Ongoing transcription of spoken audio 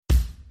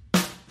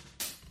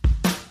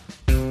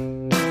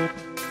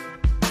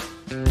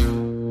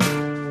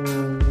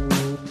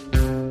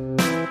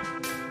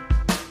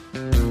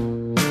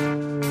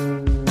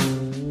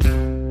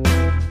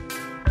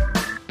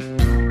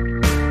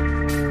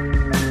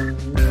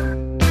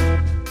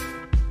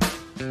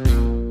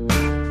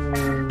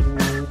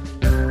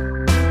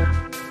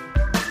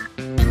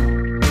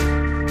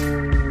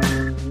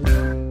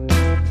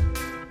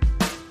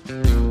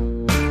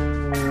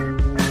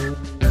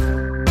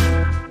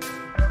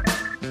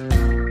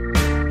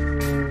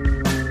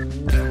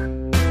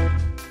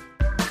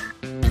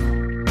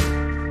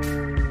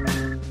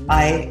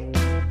I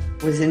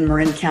was in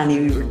Marin County.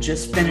 We were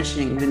just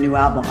finishing the new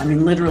album. I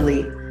mean,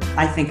 literally,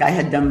 I think I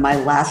had done my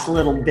last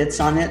little bits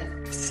on it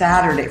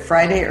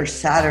Friday or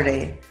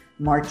Saturday,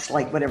 March,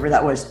 like whatever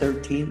that was,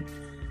 13th,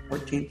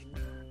 14th.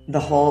 The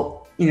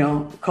whole,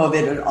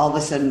 COVID, and all of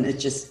a sudden it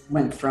just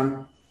went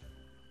from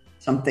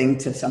something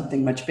to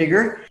something much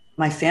bigger.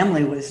 My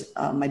family was,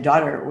 my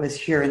daughter was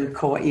here in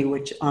Kauai,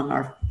 which on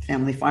our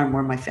family farm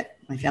where my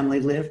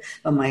family lived,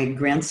 but my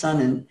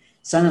grandson and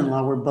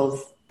son-in-law were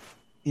both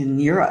in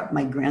Europe.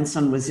 My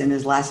grandson was in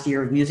his last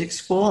year of music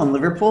school in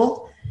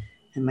Liverpool,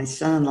 and my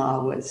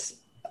son-in-law was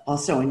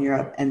also in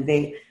Europe. And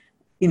they,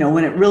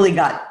 when it really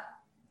got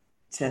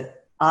to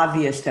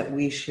obvious that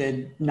we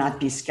should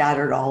not be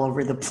scattered all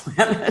over the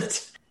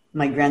planet,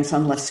 my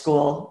grandson left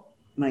school.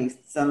 My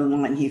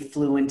son-in-law, and he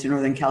flew into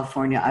Northern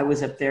California. I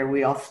was up there.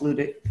 We all flew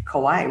to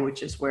Kauai,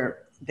 which is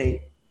where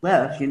they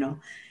live,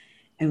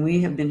 and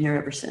we have been here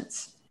ever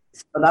since.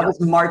 So that was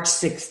March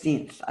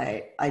 16th.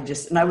 I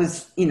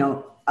was,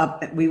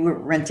 we were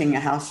renting a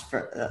house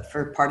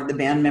for part of the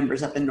band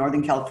members up in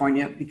Northern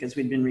California because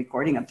we'd been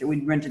recording up there.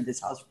 We'd rented this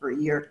house for a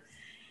year.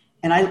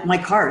 And my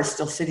car is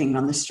still sitting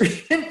on the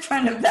street in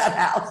front of that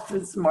house.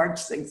 It's March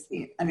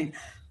 16th. I mean,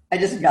 I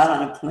just got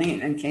on a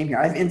plane and came here.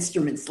 I have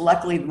instruments.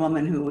 Luckily, the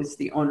woman who was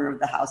the owner of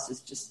the house is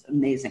just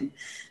amazing.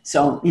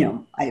 So,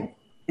 I have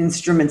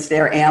instruments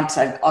there, amps,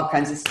 I have all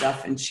kinds of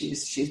stuff. And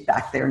she's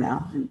back there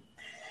now. And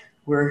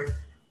we're,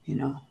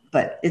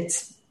 but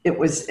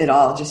it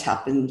all just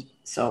happened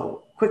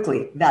so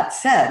quickly. That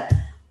said,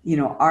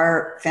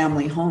 our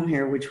family home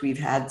here, which we've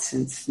had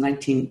since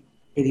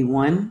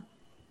 1981,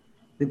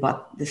 we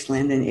bought this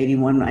land in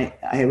 81.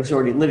 I was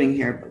already living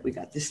here, but we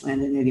got this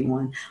land in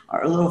 81.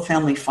 Our little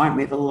family farm,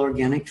 we have a little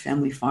organic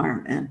family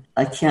farm. And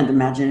I can't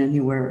imagine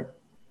anywhere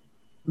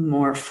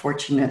more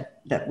fortunate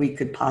that we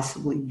could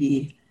possibly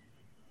be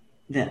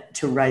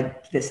to ride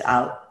this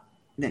out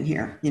than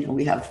here.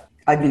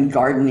 I've been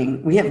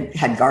gardening. We haven't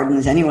had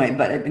gardens anyway,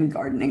 but I've been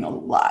gardening a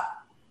lot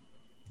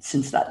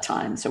since that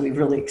time. So we've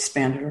really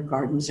expanded our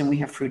gardens, and we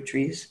have fruit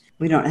trees.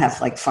 We don't have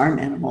like farm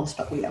animals,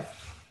 but we have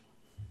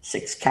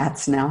 6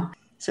 cats now.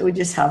 So we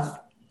just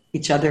have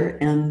each other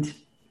and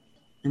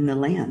the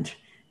land.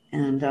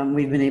 And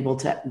we've been able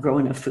to grow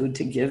enough food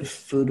to give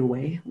food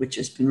away, which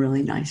has been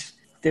really nice.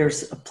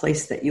 There's a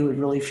place that you would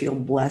really feel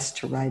blessed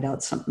to ride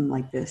out something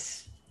like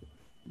this.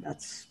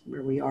 That's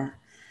where we are.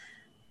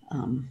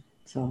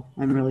 So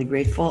I'm really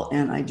grateful.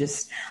 And I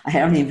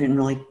haven't even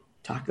really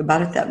talked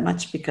about it that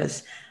much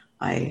because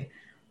I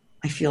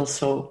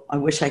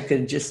wish I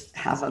could just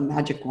have a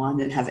magic wand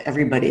and have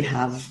everybody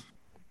have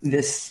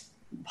this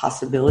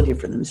possibility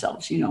for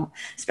themselves,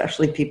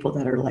 especially people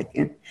that are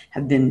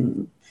have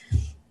been,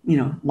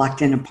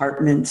 locked in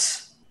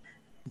apartments,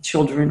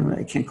 children where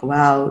they can't go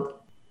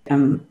out.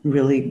 I'm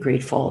really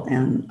grateful.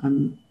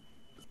 And,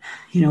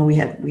 we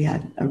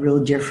had a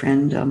real dear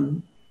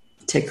friend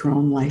take her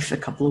own life a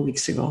couple of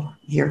weeks ago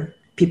here.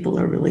 People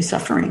are really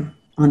suffering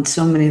on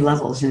so many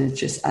levels. And it's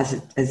just,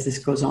 as this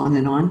goes on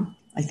and on,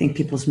 I think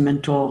people's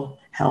mental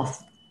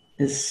health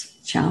is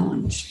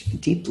challenged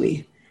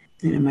deeply.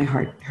 My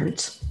heart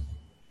hurts.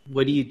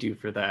 What do you do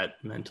for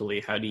that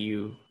mentally? How do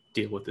you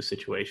deal with the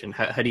situation?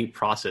 How do you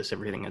process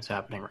everything that's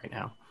happening right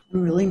now?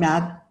 I'm really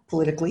mad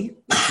politically.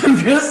 I'm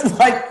just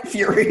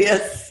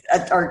furious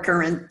at our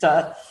current.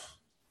 But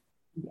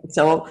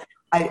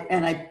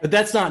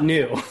that's not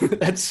new. No,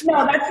 that's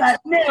not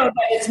new.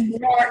 But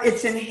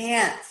it's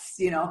enhanced.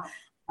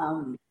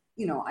 I'm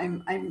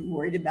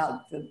worried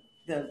about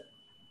the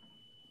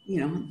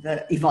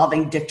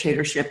evolving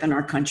dictatorship in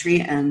our country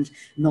and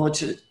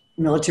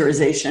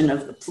militarization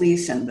of the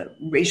police and the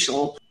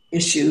racial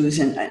issues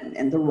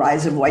and the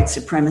rise of white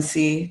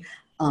supremacy,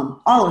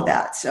 all of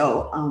that.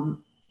 So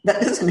that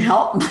doesn't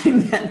help my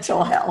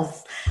mental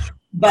health.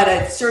 But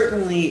it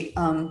certainly,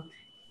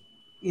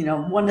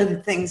 one of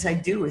the things I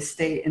do is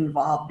stay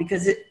involved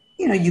because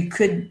you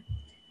could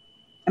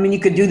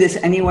do this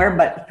anywhere,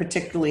 but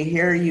particularly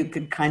here, you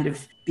could kind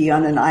of be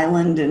on an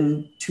island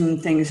and tune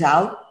things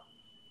out.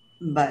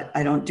 But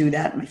I don't do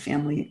that. My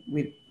family,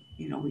 we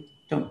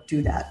don't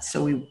do that.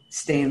 So we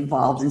stay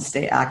involved and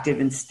stay active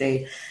and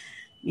stay,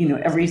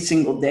 every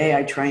single day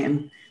I try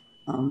and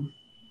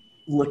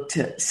look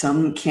to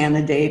some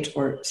candidate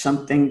or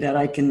something that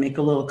I can make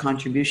a little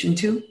contribution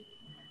to.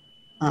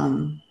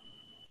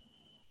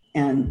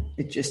 And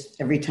it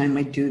just, every time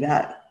I do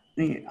that,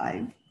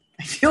 I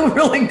feel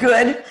really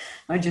good.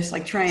 I just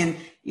try and,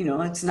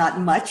 it's not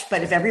much,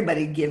 but if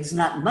everybody gives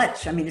not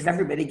much, if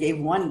everybody gave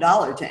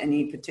 $1 to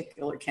any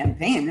particular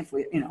campaign, if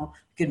we,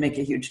 could make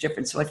a huge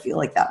difference. So I feel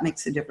like that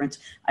makes a difference.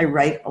 I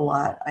write a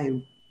lot.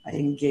 I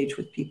engage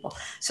with people.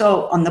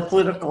 So on the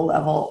political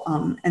level,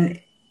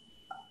 and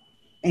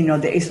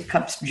the Ace of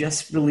Cups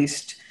just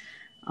released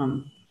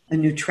a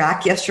new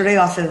track yesterday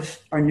off of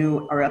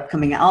our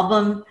upcoming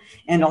album,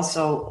 and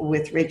also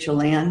with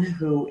Rachel Ann,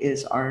 who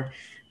is our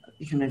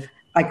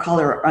I call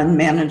her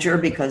unmanager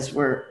because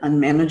we're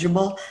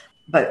unmanageable.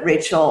 But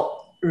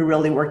Rachel we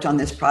really worked on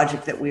this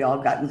project that we all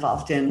got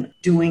involved in,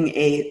 doing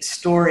a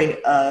story,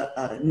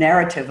 a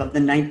narrative of the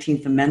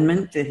 19th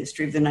Amendment, the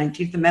history of the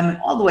 19th Amendment,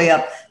 all the way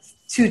up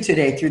to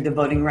today through the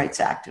Voting Rights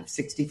Act of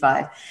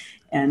 65.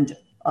 And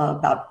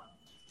about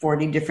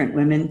 40 different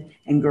women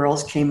and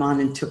girls came on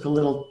and took a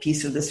little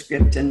piece of the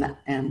script and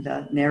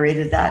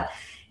narrated that.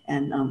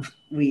 And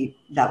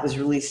that was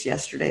released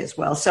yesterday as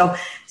well. So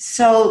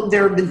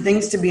there have been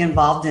things to be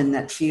involved in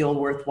that feel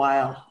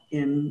worthwhile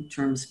in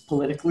terms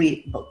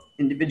politically, both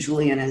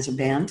individually and as a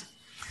band.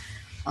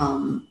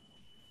 And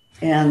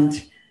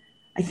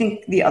I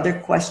think the other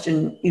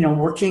question,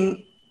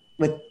 working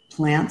with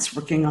plants,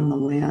 working on the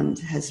land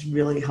has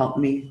really helped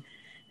me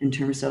in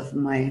terms of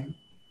my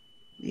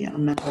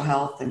mental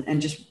health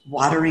and just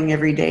watering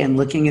every day and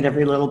looking at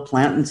every little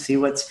plant and see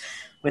what's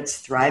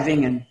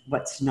thriving and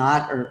what's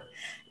not, or,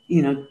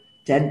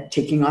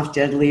 taking off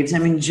dead leaves. I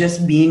mean,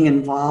 just being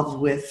involved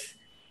with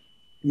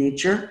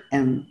nature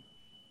and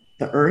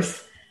the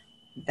earth,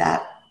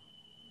 that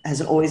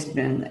has always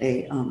been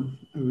a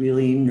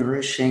really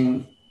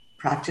nourishing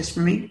practice for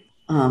me.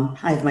 I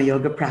have my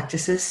yoga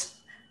practices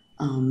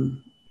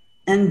and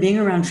being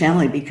around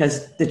family,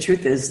 because the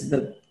truth is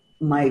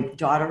my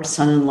daughter,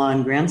 son-in-law,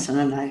 and grandson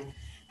and I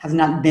have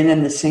not been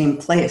in the same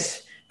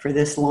place for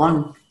this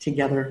long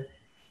together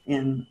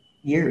in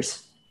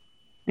years.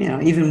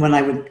 Even when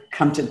I would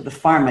come to the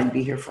farm, I'd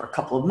be here for a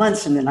couple of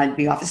months and then I'd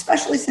be off,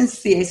 especially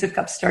since the Ace of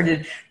Cups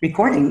started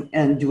recording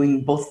and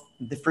doing both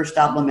the first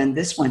album and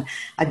this one.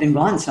 I've been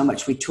gone so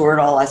much. We toured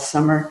all last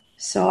summer.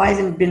 So I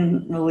haven't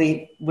been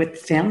really with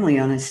family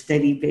on a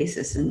steady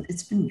basis, and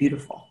it's been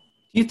beautiful.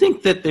 Do you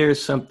think that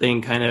there's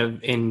something kind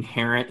of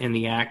inherent in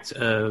the act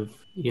of,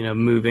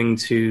 moving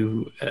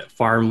to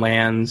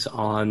farmlands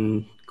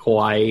on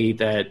Kauai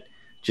that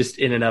just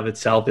in and of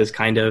itself is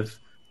kind of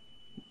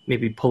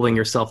maybe pulling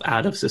yourself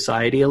out of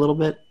society a little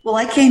bit? Well,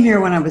 I came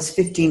here when I was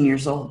 15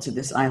 years old to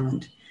this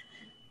island.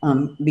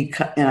 And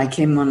I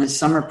came on a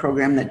summer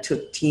program that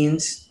took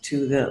teens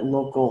to the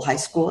local high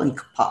school in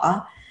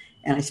Kapa'a.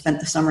 And I spent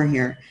the summer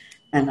here.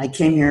 And I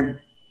came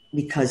here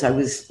because I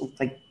was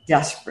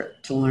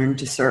desperate to learn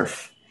to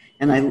surf.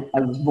 And I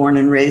was born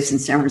and raised in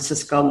San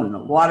Francisco when the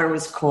water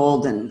was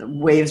cold and the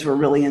waves were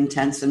really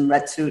intense, and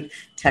wetsuit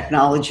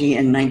technology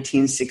in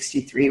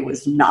 1963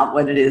 was not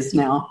what it is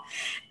now.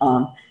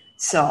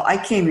 So I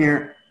came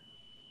here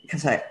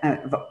because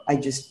I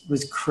just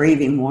was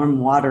craving warm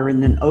water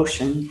in the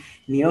ocean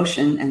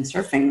and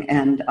surfing.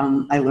 And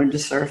I learned to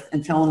surf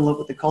and fell in love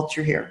with the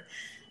culture here.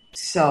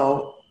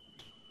 So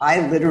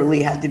I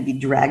literally had to be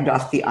dragged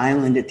off the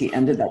island at the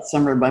end of that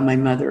summer by my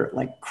mother.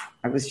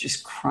 I was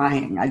just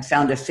crying. I'd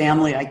found a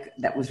family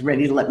that was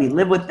ready to let me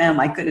live with them.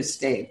 I could have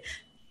stayed.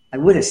 I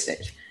would have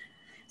stayed.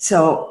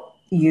 So,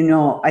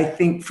 I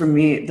think for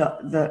me,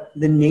 the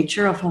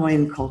nature of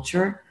Hawaiian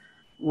culture,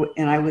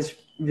 and I was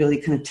really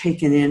kind of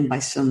taken in by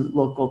some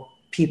local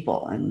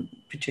people, and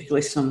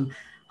particularly some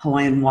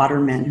Hawaiian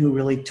watermen who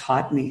really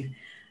taught me.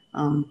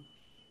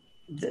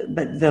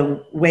 But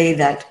the way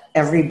that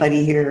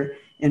everybody here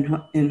in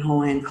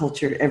Hawaiian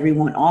culture,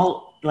 everyone,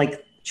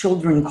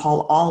 children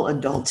call all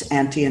adults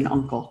auntie and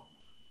uncle.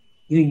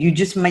 You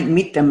just might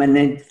meet them and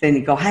then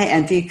they go, "Hi,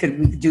 auntie, could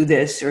we do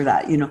this or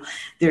that?"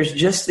 There's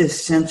just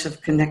this sense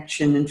of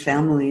connection and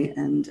family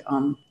and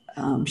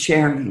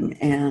sharing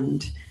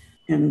and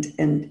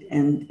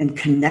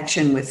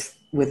connection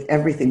with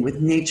everything, with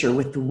nature,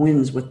 with the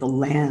winds, with the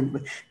land,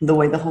 with the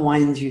way the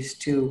Hawaiians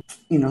used to,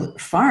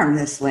 farm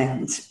this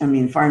land.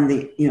 Farm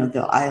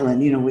the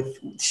island, with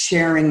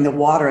sharing the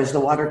water. As the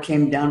water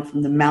came down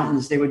from the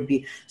mountains, there would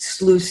be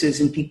sluices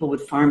and people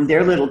would farm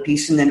their little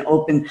piece and then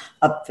open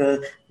up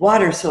the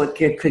water so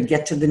it could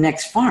get to the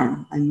next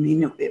farm.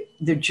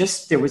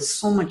 There was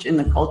so much in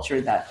the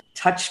culture that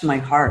touched my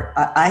heart.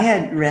 I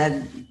had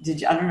read,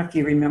 I don't know if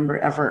you remember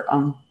ever,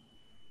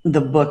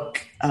 the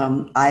book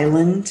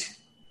Island.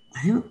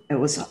 I think it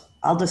was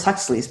Aldous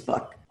Huxley's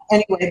book.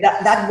 Anyway,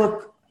 that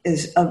book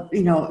is,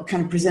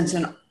 kind of presents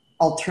an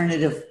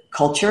alternative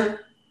culture.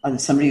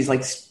 Somebody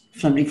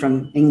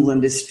from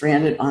England is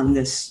stranded on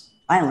this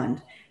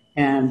island.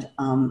 And,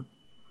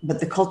 but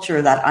the culture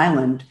of that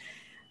island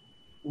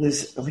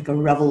was like a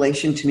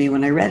revelation to me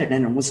when I read it.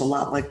 And it was a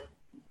lot like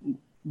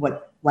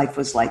what life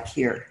was like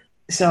here.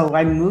 So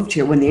I moved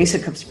here when the Ace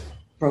of Cups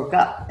broke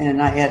up,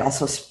 and I had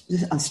also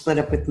split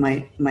up with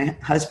my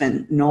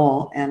husband,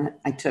 Noel, and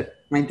I took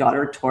my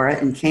daughter, Tora,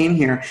 and came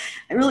here.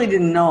 I really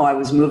didn't know I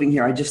was moving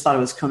here. I just thought I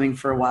was coming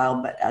for a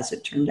while, but as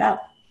it turned out,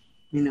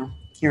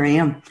 here I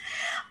am.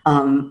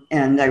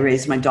 And I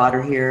raised my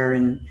daughter here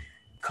and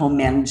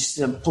co-managed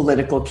a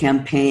political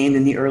campaign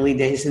in the early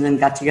days, and then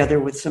got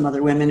together with some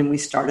other women, and we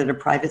started a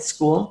private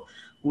school,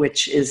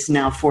 which is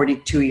now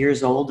 42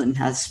 years old and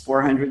has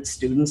 400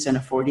 students and a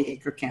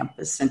 40-acre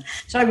campus. And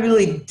so I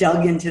really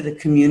dug into the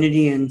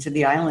community and to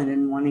the island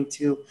and wanting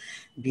to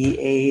be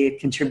a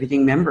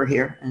contributing member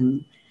here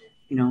and,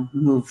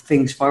 move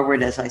things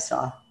forward as I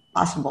saw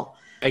possible.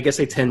 I guess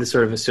I tend to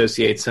sort of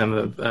associate some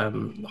of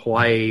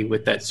Hawaii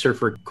with that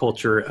surfer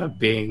culture of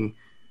being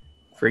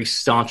very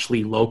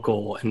staunchly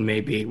local, and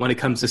maybe when it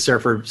comes to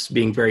surfers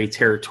being very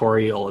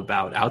territorial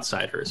about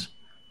outsiders.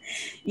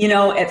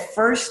 At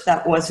first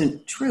that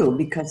wasn't true,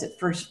 because at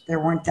first there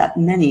weren't that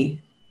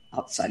many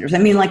outsiders. I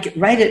mean, like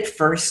right at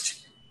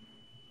first,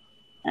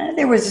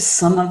 there was just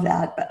some of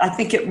that, but I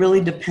think it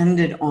really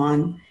depended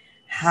on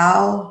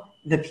how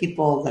the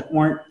people that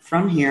weren't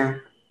from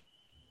here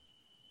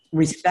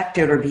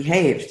respected or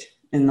behaved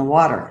in the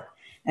water.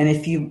 And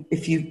if you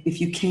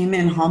came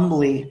in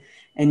humbly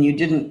and you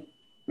didn't,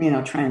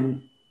 try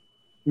and,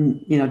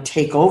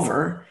 take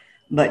over,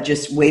 but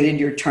just waited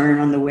your turn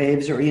on the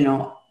waves, or,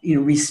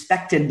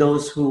 respected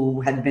those who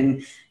had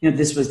been,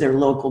 this was their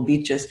local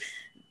beaches,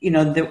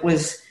 that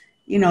was,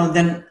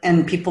 then,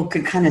 and people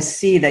could kind of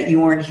see that you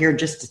weren't here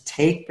just to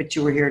take, but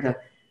you were here to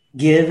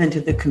give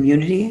into the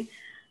community.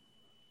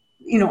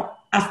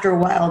 After a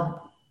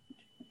while,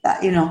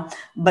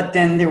 but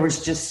then there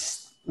was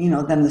just,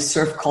 then the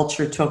surf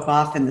culture took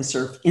off and the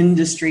surf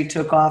industry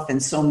took off,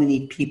 and so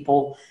many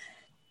people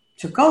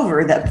took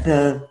over that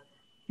the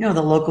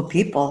local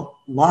people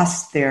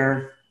lost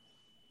their,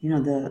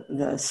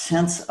 the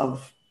sense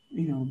of,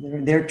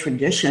 their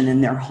tradition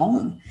and their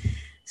home.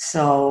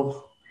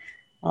 So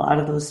a lot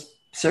of those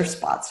surf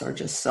spots are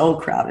just so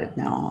crowded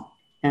now.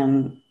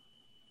 And,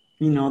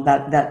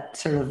 that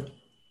sort of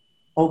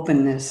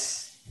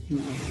openness,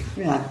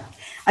 yeah.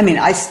 I mean,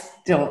 I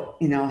still,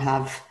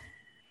 have,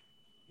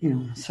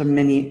 so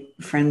many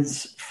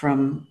friends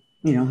from,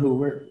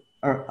 who are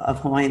of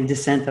Hawaiian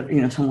descent, of,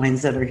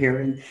 Hawaiians that are here,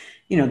 and,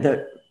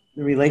 the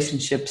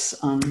relationships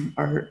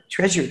are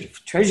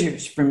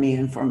treasures for me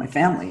and for my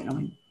family.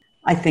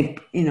 I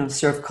think,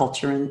 surf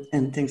culture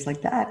and things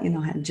like that,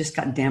 had just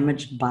got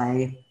damaged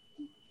by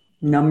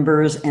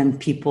numbers and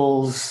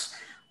people's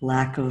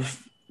lack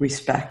of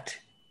respect,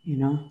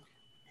 Do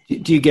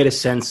you get a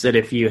sense that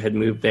if you had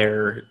moved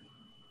there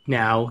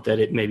now, that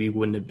it maybe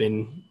wouldn't have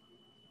been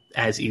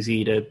as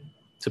easy to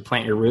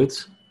plant your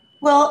roots?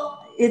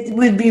 Well, it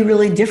would be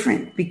really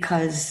different,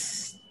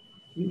 because,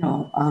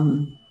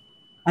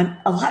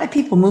 a lot of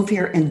people move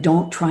here and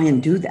don't try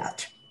and do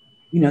that.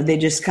 They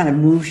just kind of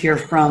move here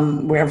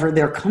from wherever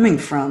they're coming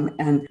from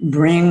and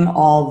bring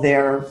all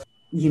their,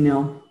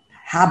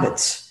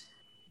 habits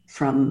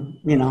from,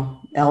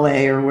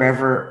 LA or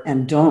wherever,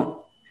 and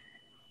don't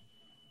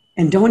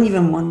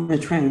even want to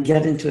try and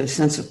get into a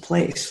sense of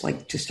place,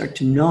 like to start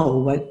to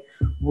know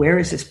where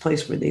is this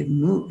place where they've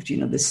moved,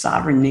 the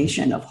sovereign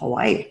nation of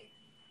Hawaii,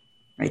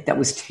 right? That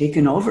was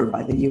taken over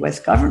by the U.S.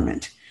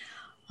 government.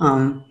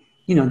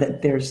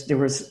 That there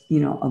was,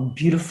 a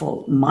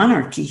beautiful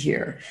monarchy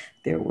here.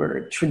 There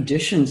were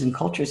traditions and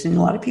cultures, and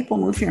a lot of people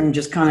move here and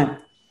just kind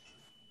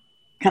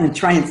of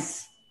try and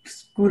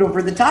scoot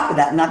over the top of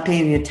that and not pay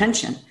any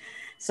attention.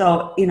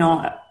 So,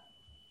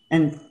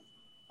 and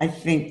I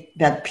think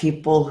that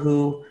people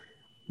who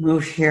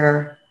move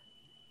here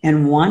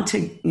and want to,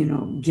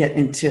 get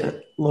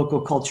into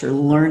local culture,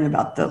 learn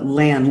about the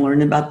land,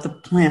 learn about the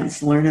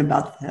plants, learn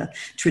about the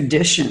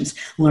traditions,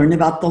 learn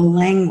about the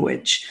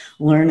language,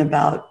 learn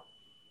about,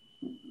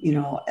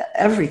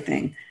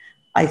 everything.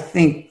 I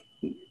think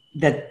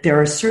that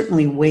there are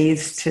certainly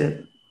ways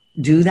to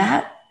do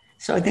that.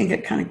 So I think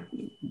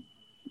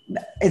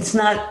it's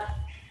not,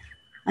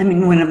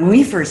 when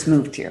we first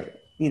moved here,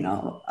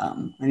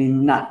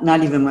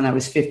 not even when I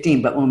was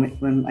 15, but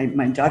when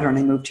my daughter and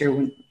I moved here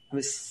when I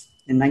was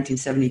in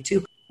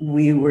 1972,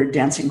 we were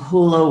dancing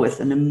hula with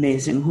an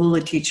amazing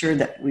hula teacher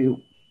that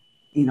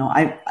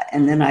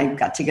and then I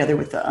got together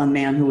with a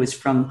man who was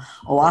from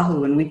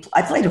Oahu, and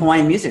I played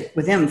Hawaiian music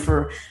with him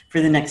for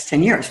the next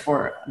 10 years.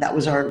 That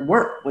was our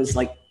work, was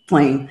like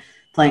playing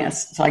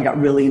us. So I got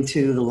really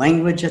into the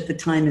language at the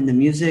time and the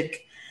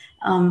music.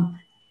 I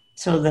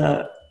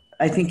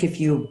think if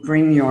you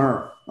bring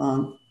your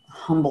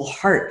humble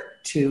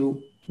heart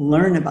to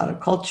learn about a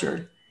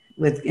culture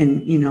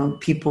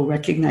people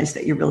recognize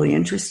that you're really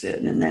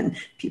interested. And then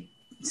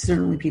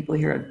certainly people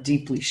here have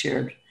deeply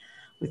shared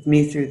with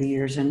me through the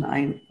years. And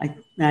I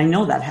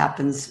know that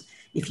happens.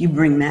 If you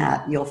bring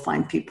that, you'll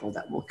find people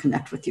that will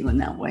connect with you in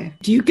that way.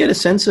 Do you get a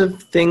sense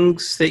of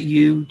things that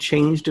you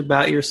changed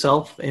about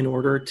yourself in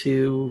order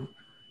to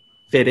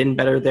fit in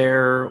better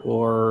there,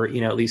 or,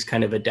 at least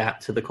kind of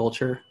adapt to the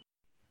culture?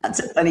 That's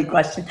a funny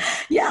question.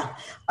 Yeah.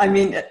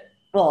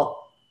 Well,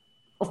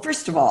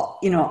 first of all,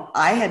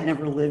 I had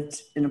never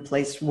lived in a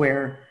place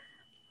where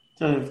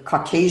the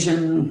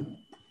Caucasian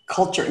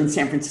culture in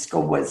San Francisco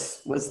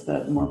was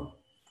the more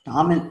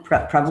dominant,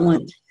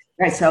 prevalent,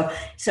 right? So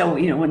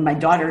when my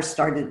daughter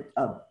started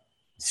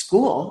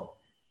school,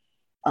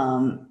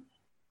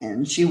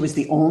 and she was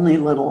the only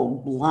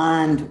little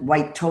blonde,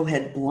 white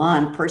towhead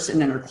blonde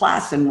person in her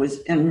class, and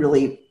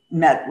really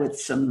met with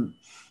some,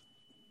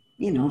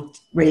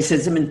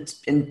 racism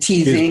and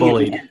teasing. She was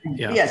bullied.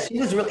 Yeah, she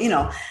was really,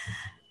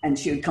 and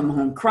she would come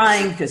home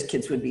crying because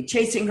kids would be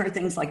chasing her.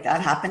 Things like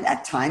that happened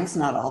at times,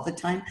 not all the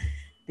time.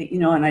 But,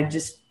 and I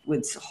just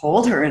would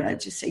hold her and I'd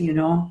just say,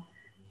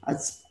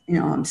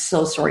 I'm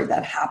so sorry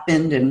that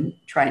happened, and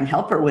try and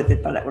help her with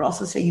it. But I would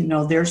also say,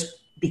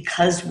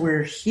 because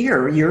we're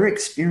here, you're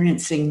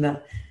experiencing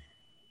the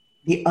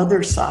the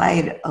other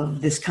side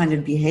of this kind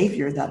of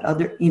behavior, that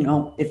other,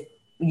 if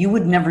you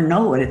would never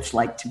know what it's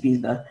like to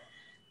be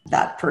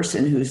that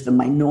person who's the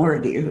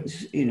minority,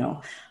 who's,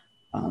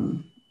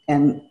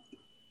 and,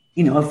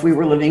 if we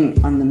were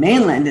living on the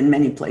mainland in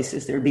many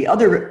places, there'd be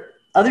other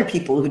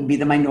people who'd be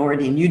the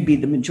minority and you'd be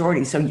the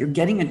majority. So you're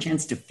getting a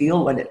chance to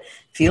feel what it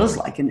feels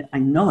like. And I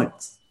know it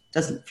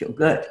doesn't feel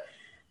good,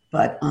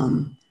 but,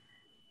 there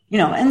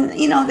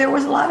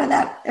was a lot of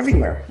that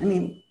everywhere. I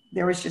mean,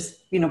 there was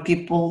just,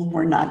 people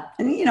were not,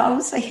 and, I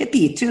was a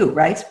hippie too,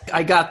 right?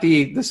 I got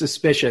the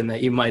suspicion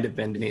that you might have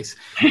been, Denise.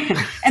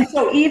 And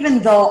so even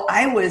though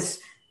I was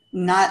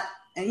not,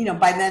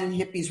 by then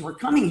hippies were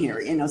coming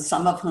here,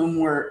 some of whom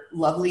were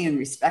lovely and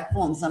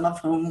respectful and some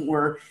of whom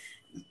were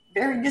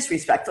very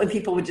disrespectful. And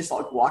people would just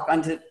walk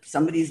onto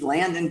somebody's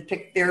land and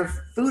pick their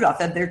food off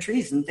of their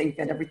trees and think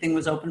that everything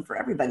was open for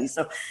everybody.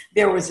 So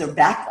there was a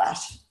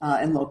backlash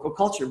in local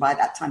culture by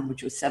that time,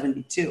 which was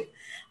 72.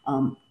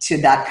 To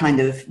that kind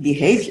of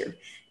behavior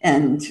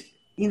and,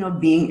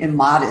 being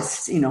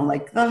immodest,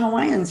 like the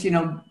Hawaiians,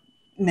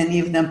 many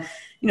of them,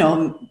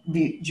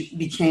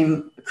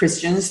 became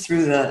Christians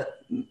through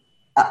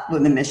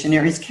when the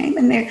missionaries came,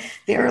 and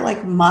they are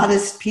like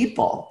modest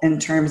people in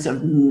terms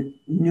of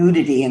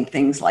nudity and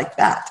things like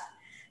that.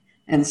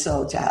 And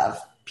so to have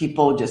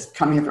people just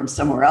come here from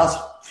somewhere else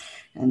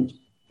and,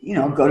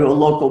 go to a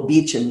local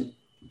beach and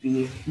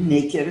be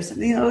naked or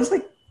something, it was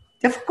like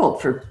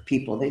difficult for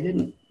people. They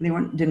didn't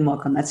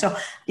welcome that. So,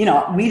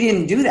 we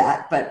didn't do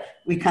that, but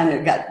we kind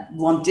of got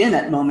lumped in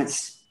at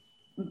moments.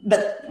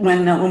 But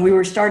when we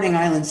were starting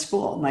Island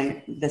School,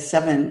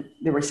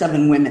 there were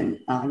 7 women.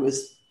 I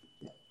was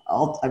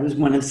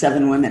one of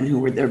 7 women who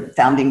were the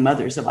founding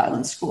mothers of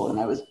Island School. And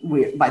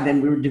by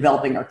then we were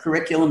developing our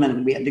curriculum,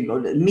 and we had to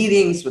go to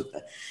meetings with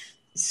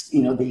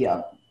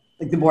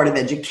the Board of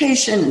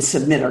Education and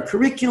submit our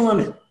curriculum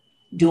and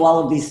do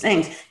all of these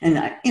things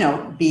and,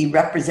 be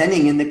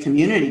representing in the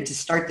community to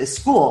start this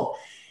school.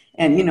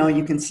 And,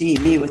 you can see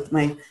me with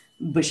my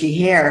bushy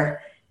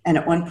hair. And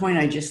at one point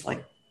I just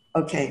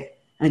okay.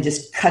 I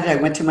just cut it. I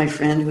went to my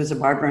friend who was a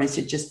barber and I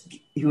said,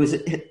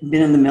 had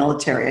been in the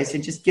military. I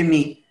said, just give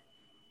me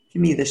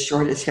the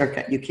shortest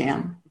haircut you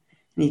can.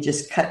 And he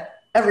just cut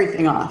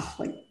everything off,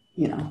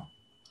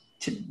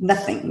 to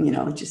nothing,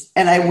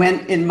 and I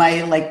went in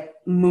my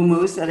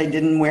muumuus that I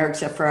didn't wear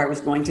except for I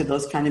was going to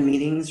those kind of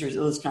meetings or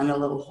those kind of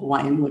little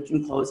Hawaiian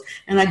looking clothes.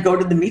 And I'd go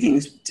to the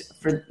meetings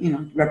for,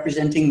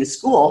 representing the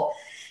school,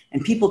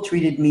 and people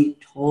treated me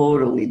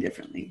totally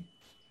differently.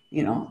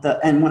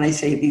 And when I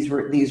say these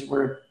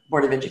were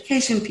Board of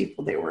Education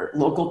people, they were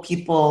local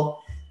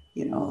people,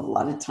 a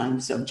lot of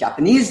times of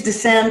Japanese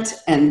descent.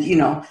 And,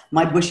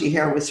 my bushy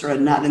hair was sort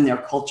of not in their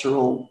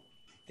cultural,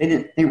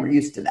 they weren't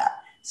used to that.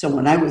 So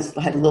when I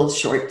had a little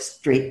short,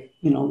 straight,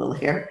 little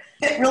hair,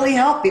 it really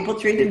helped. People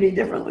treated me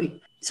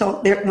differently. So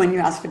when you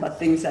ask about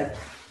things that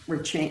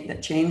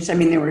changed, I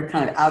mean, there were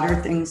kind of outer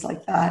things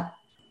like that.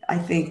 I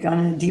think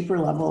on a deeper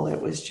level,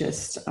 it was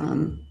just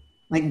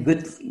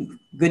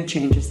good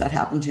changes that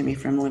happened to me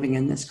from living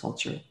in this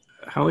culture.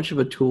 How much of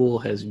a tool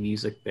has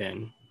music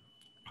been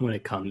when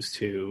it comes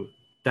to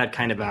that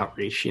kind of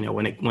outreach?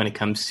 When it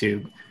comes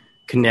to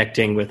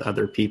connecting with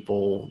other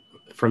people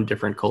from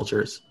different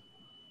cultures?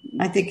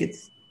 I think it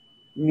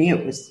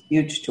was a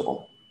huge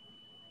tool.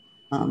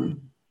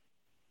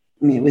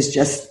 It was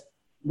just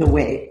the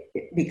way,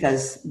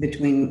 because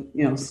between,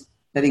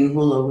 studying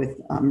hula with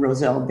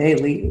Roselle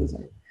Bailey, who was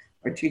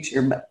our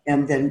teacher,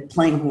 and then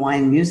playing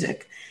Hawaiian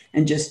music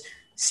and just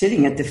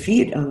sitting at the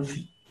feet of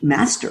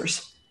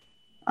masters,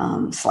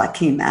 slack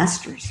key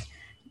masters,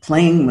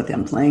 playing with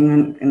them,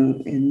 playing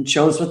in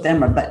shows with them,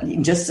 but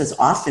just as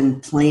often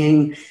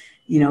playing,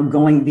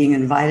 being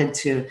invited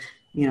to,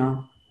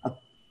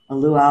 a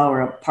luau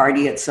or a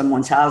party at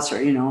someone's house, or,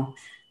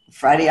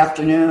 Friday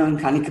afternoon,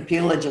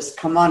 Kanikapila, just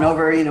come on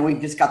over. We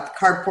just got the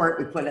carport,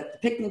 we put at the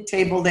picnic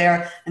table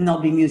there, and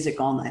there'll be music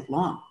all night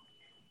long.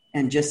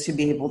 And just to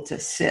be able to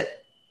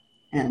sit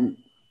and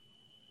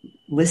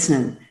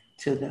listen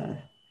to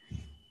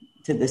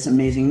this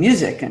amazing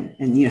music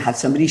and have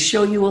somebody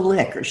show you a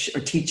lick or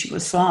teach you a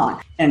song,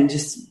 and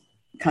just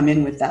come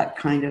in with that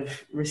kind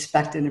of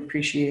respect and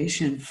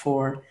appreciation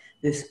for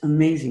this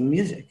amazing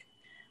music.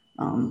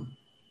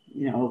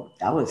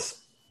 That was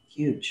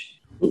huge.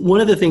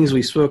 One of the things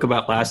we spoke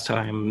about last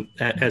time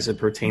as it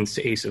pertains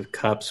to Ace of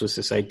Cups was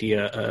this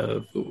idea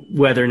of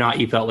whether or not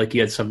you felt like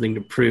you had something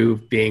to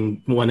prove,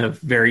 being one of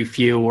very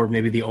few or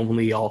maybe the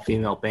only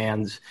all-female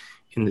bands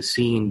in the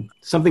scene.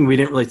 Something we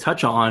didn't really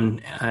touch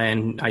on,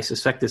 and I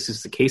suspect this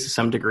is the case to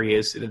some degree,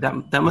 is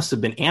that must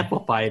have been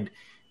amplified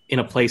in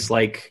a place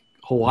like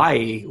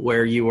Hawaii,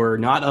 where you were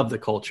not of the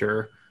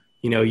culture.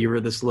 You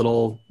were this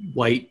little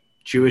white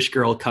Jewish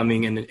girl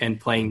coming in and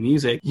playing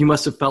music. You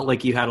must have felt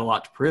like you had a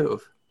lot to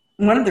prove.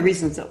 One of the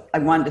reasons that I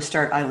wanted to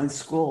start Island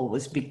School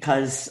was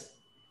because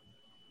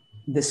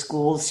the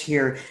schools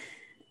here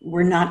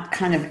were not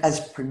kind of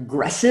as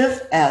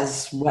progressive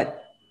as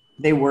what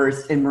they were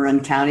in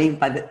Marin County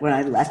when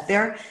I left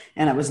there.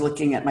 And I was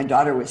looking at, my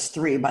daughter was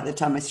 3 by the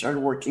time I started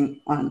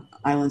working on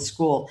Island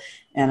School.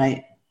 And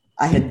I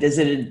had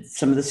visited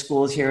some of the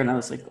schools here, and I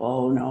was like,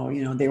 oh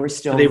no, they were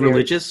still. Are they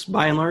religious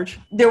by and large?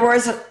 There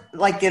was,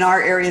 like in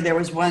our area, there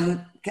was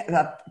one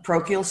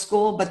parochial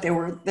school, but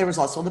there was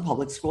also the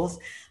public schools.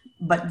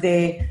 But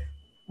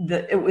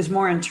it was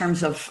more in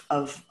terms of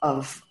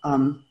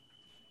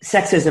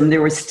sexism.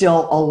 There was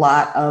still a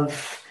lot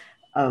of.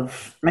 I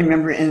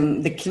remember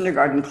in the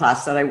kindergarten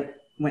class that I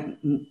went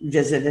and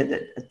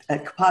visited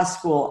at Kapaz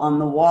School, on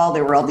the wall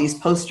there were all these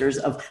posters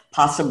of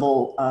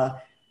possible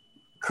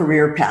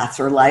career paths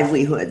or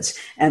livelihoods,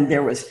 and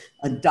there was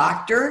a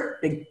doctor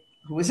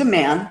who was a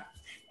man,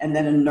 and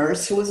then a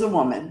nurse who was a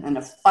woman, and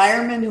a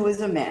fireman who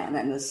was a man,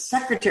 and a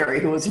secretary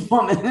who was a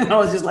woman. And I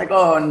was just like,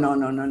 oh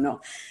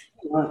no.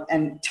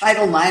 And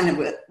Title IX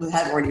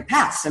had already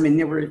passed. I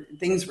mean,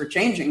 things were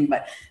changing,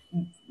 but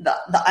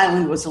the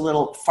island was a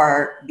little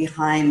far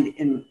behind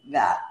in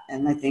that.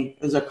 And I think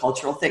it was a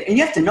cultural thing. And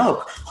you have to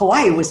know,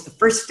 Hawaii was the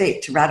first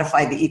state to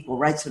ratify the Equal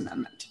Rights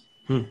Amendment.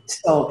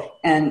 So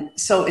in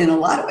a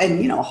lot of,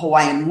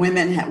 Hawaiian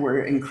women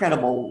were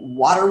incredible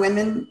water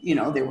women.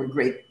 They were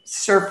great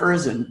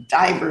surfers and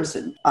divers.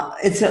 And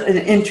it's an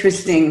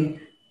interesting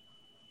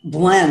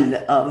blend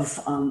of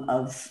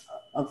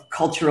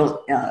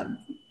cultural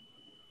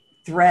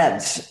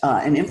threads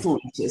and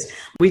influences.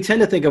 We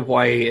tend to think of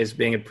Hawaii as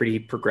being a pretty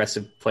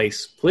progressive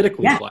place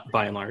politically,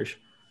 by and large.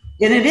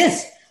 And it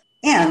is.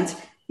 And,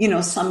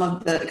 some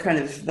of the kind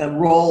of the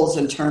roles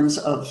in terms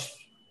of,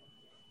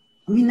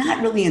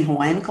 not really in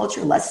Hawaiian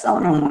culture, less so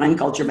in Hawaiian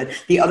culture, but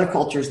the other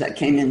cultures that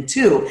came in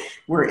too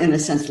were in a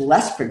sense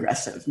less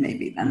progressive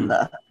maybe than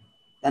the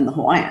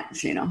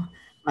Hawaiians,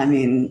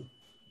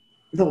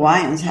 the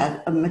Hawaiians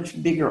had a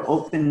much bigger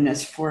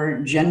openness for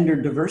gender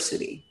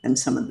diversity than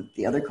some of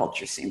the other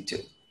cultures seemed to.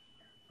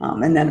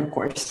 And then, of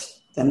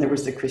course, there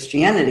was the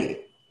Christianity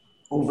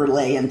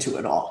overlay into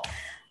it all.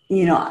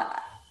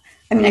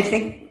 I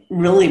think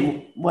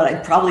really what I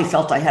probably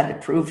felt I had to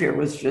prove here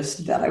was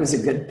just that I was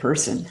a good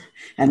person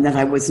and that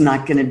I was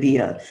not going to be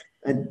a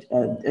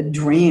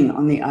drain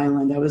on the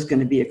island. I was going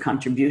to be a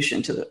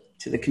contribution to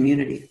the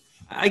community.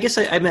 I guess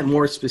I meant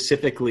more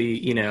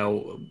specifically,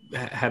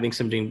 having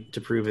something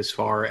to prove as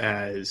far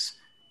as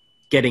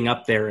getting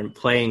up there and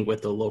playing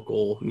with the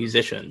local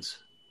musicians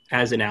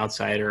as an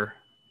outsider.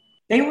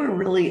 They were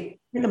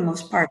really, for the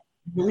most part,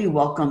 really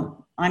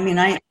welcome.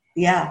 That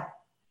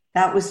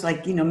was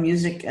like,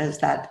 music as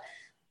that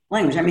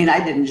language.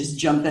 I didn't just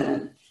jump in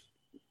and,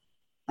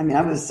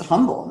 I was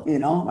humble,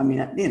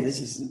 this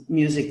is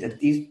music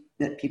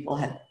that people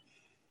had,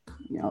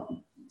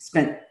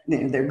 spent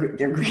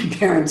their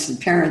grandparents and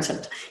parents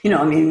had,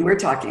 we're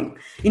talking,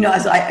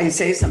 as I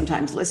say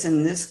sometimes,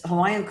 listen, this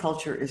Hawaiian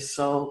culture is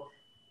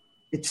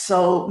it's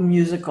so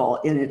musical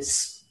in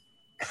its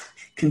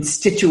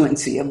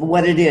constituency of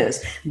what it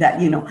is that,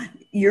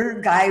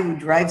 your guy who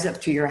drives up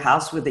to your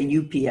house with a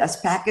UPS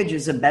package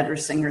is a better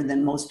singer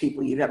than most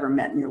people you've ever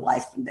met in your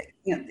life. And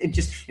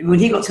when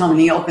he goes home and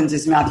he opens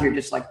his mouth, you're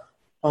just like,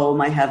 oh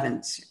my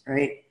heavens,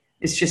 right?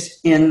 It's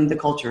just in the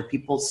culture.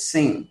 People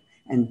sing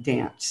and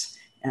dance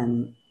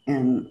and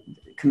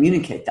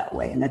communicate that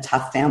way. And that's how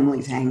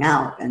families hang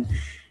out. And,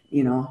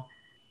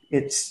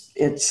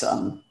 it's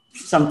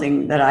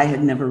something that I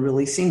had never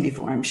really seen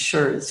before. I'm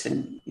sure it's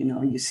in,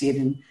 you see it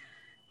in,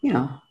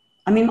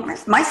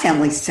 my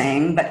family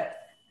sang, but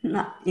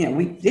not,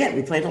 we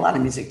played a lot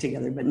of music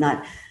together, but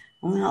not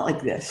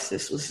like this.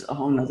 This was a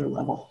whole nother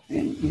level.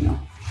 And,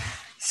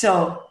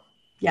 so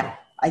yeah,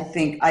 I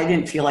think I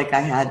didn't feel like I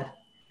had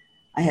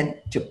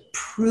to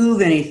prove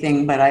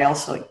anything, but I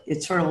also,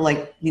 it's sort of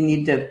like you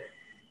need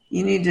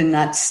to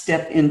not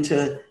step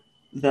into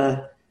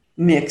the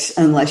mix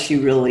unless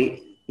you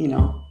really,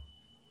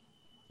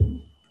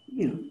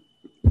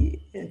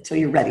 until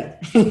you're ready,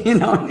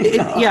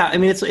 Yeah.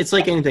 It's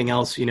like anything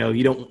else,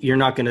 you're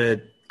not going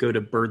to go to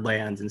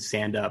Birdlands and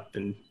stand up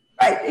and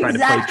try to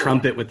play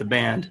trumpet with the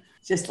band.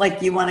 Just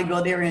like you want to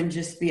go there and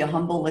just be a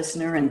humble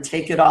listener and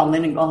take it all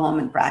in and go home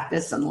and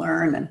practice and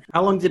learn. And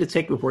how long did it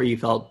take before you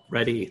felt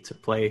ready to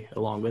play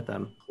along with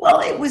them? Well,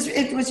 it was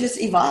just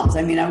evolved.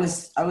 I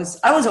was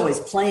always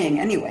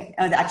playing anyway.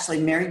 And actually,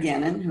 Mary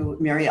Gannon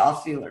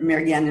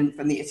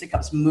from the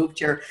Issaquahs moved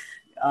here.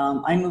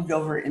 I moved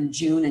over in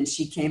June, and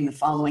she came the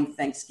following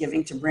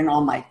Thanksgiving to bring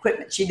all my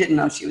equipment. She didn't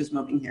know she was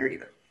moving here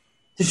either.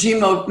 So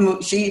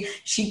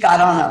she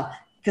got on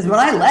because when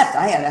I left,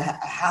 I had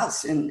a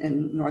house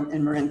in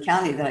Marin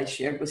County that I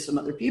shared with some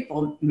other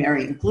people,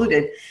 Mary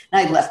included.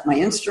 And I left my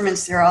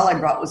instruments there. All I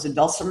brought was a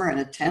dulcimer and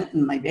a tent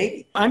and my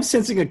baby. I'm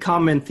sensing a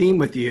common theme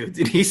with you,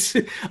 Denise.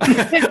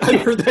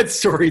 I've heard that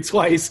story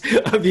twice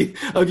of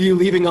you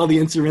leaving all the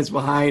instruments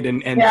behind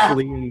and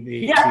fleeing the.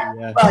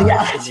 Yeah.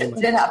 It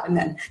did happen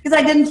then because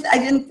I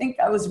didn't think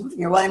I was moving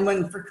here. Well,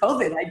 when for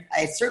COVID,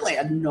 I certainly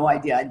had no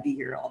idea I'd be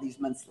here all these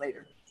months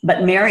later.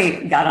 But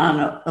Mary got on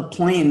a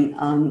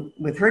plane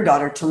with her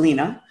daughter,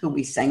 Talina, who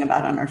we sang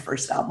about on our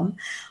first album.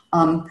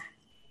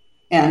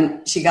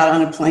 And she got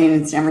on a plane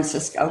in San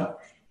Francisco.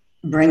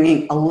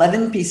 bringing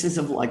 11 pieces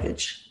of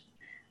luggage,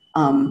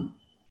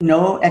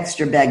 no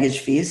extra baggage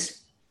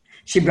fees.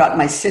 She brought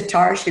my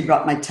sitar, she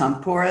brought my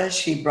tempura,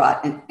 she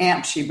brought an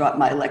amp, she brought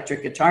my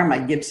electric guitar, my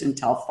Gibson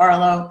Tal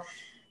Farlow.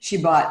 She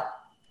brought,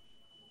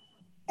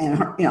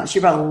 she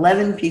brought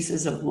 11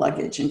 pieces of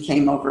luggage and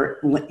came over,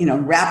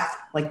 wrapped,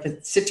 like the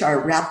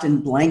sitar wrapped in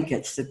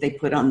blankets that they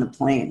put on the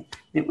plane.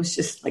 It was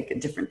just like a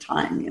different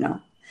time,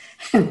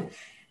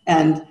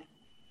 and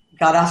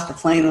got off the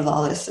plane with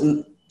all this.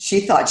 And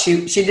she thought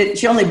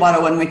she only bought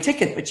a one-way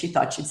ticket, but she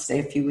thought she'd stay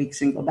a few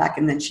weeks and go back.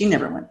 And then she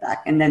never went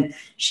back. And then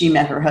she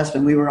met her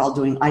husband. We were all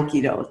doing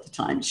Aikido at the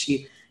time.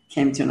 She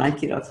came to an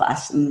Aikido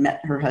class and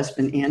met her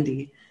husband,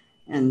 Andy,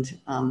 and,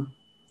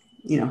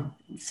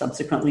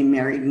 subsequently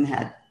married and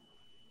had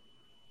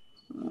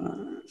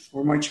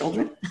 4 more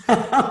children.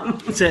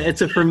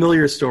 It's a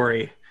familiar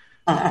story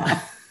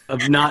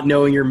of not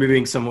knowing you're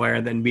moving somewhere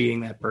and then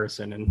being that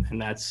person.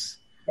 And that's.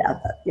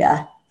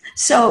 Yeah.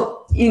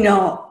 So,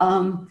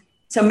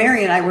 so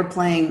Mary and I were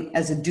playing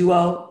as a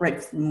duo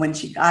right from when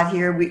she got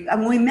here.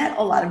 We met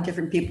a lot of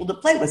different people to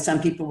play with.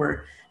 Some people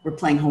were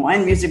playing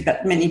Hawaiian music,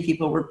 but many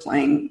people were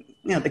playing,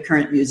 the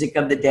current music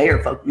of the day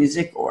or folk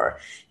music or,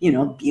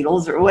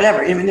 Beatles or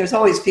whatever. I mean, there's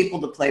always people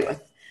to play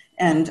with.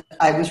 And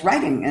I was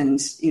writing and,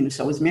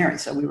 so was Mary.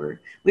 So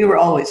we were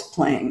always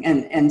playing.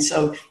 And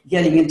so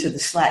getting into the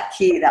slack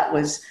key,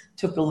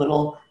 took a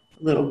little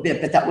bit,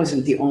 but that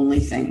wasn't the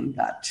only thing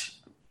that.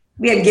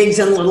 We had gigs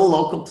in little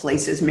local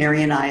places,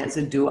 Mary and I as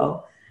a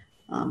duo.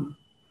 And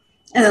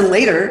then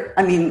later,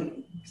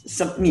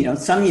 some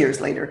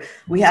years later,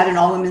 we had an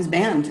all-women's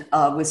band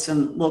with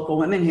some local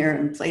women here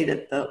and played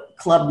at the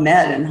Club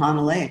Med in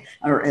Hanalei,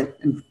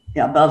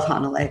 above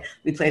Hanalei.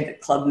 We played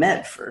at Club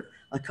Med for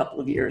a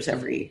couple of years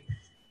every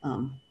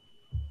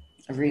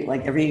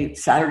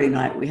Saturday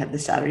night. We had the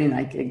Saturday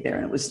night gig there,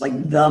 and it was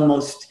like the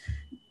most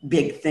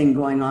big thing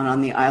going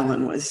on the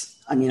island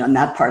on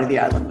that part of the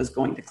island was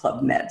going to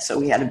Club Med. So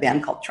we had a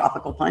band called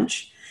Tropical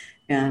Punch.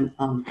 And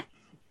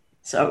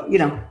so,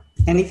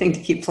 anything to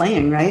keep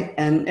playing, right?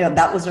 And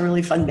that was a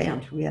really fun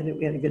band. We had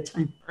a good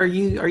time. Are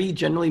you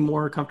generally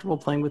more comfortable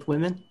playing with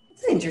women?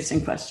 It's an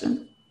interesting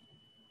question.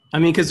 I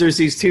mean, because there's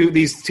these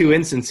two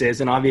instances,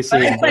 and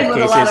obviously I played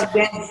with a lot of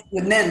bands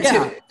with men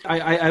too.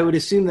 I would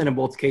assume that in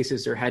both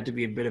cases there had to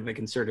be a bit of a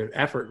concerted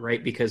effort,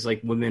 right? Because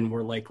women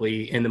were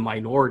likely in the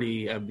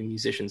minority of the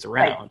musicians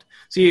around, right.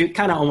 So you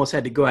kind of almost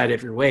had to go out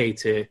of your way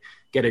to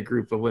get a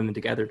group of women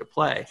together to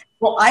play.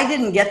 Well, I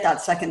didn't get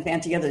that second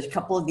band together. A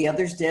couple of the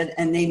others did,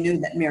 and they knew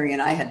that Mary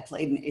and I had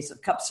played in Ace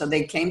of Cups, so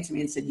they came to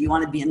me and said, "You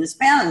want to be in this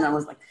band?" And I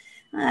was like,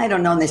 "I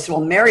don't know." And they said,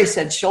 "Well, Mary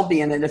said she'll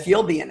be in it if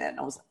you'll be in it." And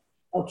I was like,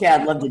 okay,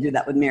 I'd love to do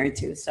that with Mary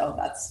too. So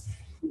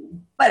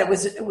but it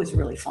was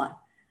really fun.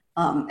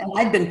 And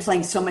I'd been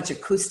playing so much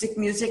acoustic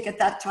music at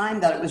that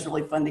time that it was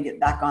really fun to get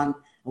back on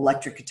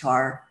electric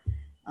guitar.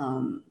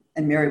 And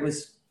Mary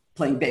was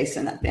playing bass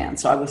in that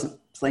band. So I wasn't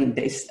playing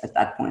bass at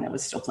that point. I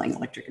was still playing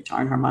electric guitar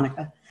and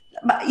harmonica.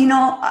 But,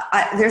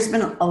 there's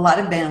been a lot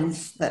of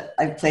bands that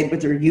I've played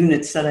with, or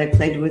units that I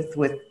played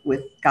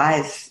with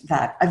guys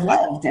that I've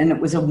loved. And it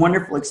was a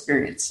wonderful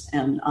experience.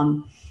 And,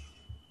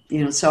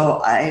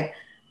 so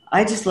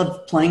I just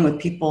love playing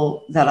with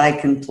people that I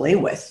can play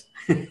with,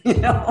 and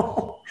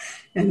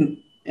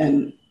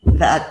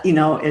that,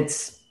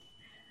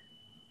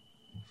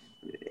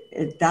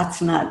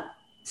 that's not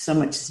so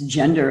much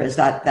gender as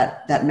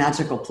that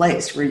magical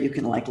place where you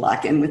can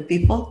lock in with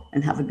people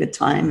and have a good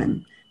time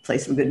and play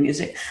some good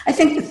music. I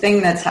think the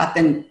thing that's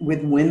happened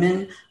with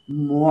women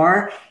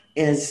more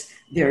is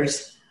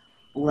there's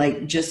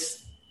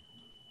just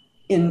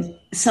in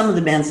some of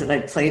the bands that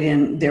I played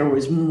in, there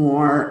was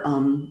more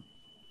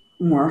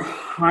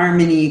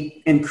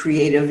harmony and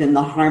creative in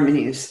the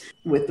harmonies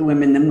with the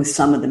women than with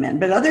some of the men.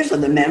 But others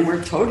of the men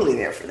were totally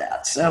there for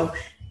that. So,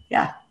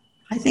 yeah,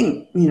 I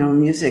think,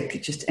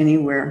 music just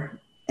anywhere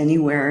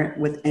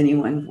with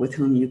anyone with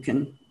whom you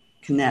can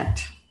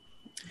connect.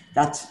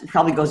 That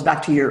probably goes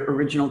back to your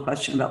original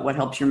question about what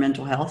helps your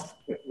mental health.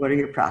 What are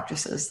your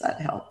practices that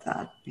help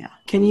that? Yeah.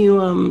 Can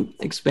you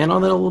expand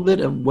on that a little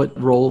bit of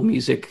what role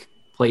music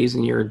plays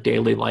in your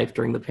daily life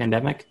during the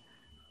pandemic?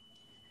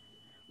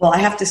 Well, I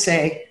have to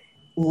say,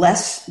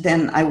 less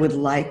than I would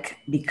like,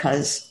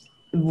 because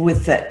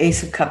with the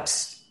Ace of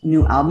Cups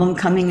new album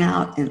coming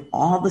out and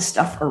all the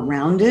stuff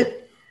around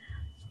it,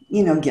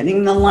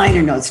 getting the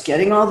liner notes,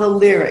 getting all the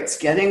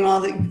lyrics,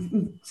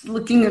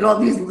 looking at all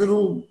these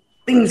little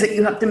things that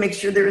you have to make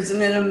sure there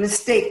isn't a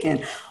mistake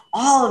in.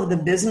 All of the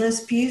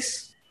business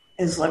piece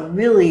is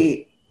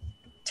really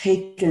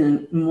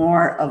taken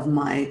more of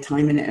my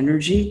time and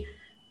energy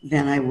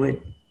than I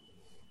would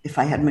if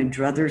I had my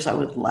druthers I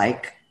would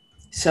like.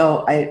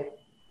 So I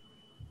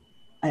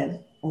had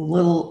a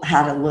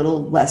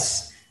little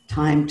less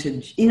time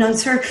to,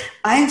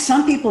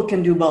 some people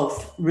can do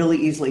both really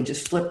easily,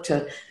 just flip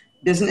to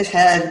business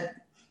head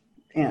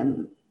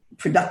and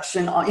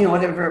production,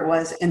 whatever it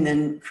was, and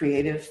then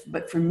creative.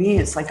 But for me,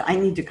 it's I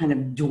need to kind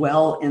of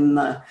dwell in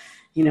the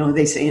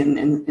they say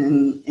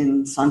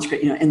in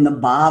Sanskrit, in the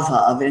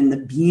bhava of it, in the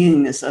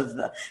beingness of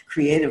the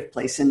creative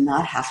place, and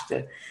not have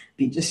to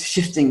be just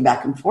shifting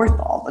back and forth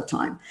all the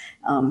time.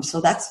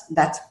 So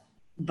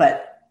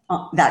but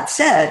that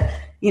said,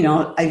 you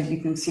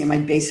can see my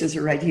basses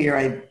are right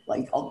here.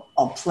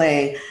 I'll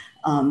play.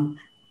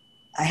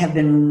 I have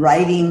been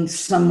writing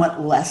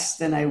somewhat less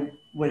than I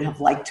would have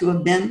liked to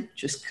have been,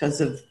 just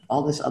because of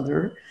all this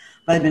other.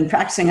 But I've been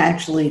practicing. I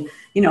actually,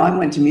 I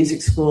went to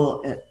music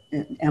school at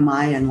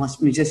MI and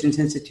Musicians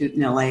Institute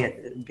in LA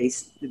at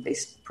the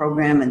bass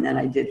program, and then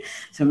I did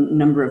some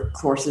number of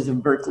courses of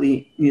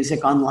Berklee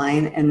music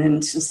online. And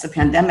then since the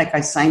pandemic,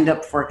 I signed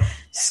up for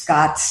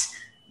Scott's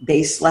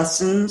Bass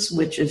Lessons,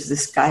 which is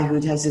this guy who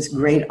has this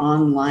great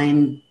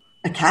online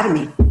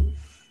academy,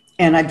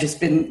 and I've just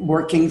been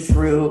working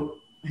through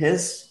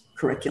his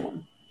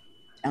curriculum.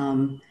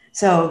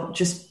 So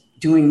just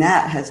doing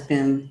that has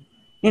been,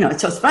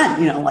 it's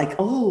fun, you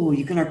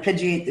can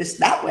arpeggiate this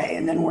that way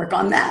and then work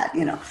on that,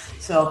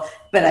 So,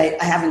 but I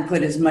haven't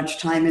put as much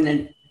time in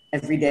it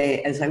every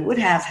day as I would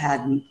have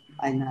had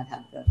I not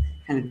had the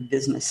kind of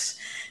business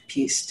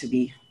piece to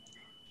be,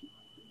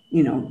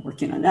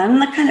 working on that. I'm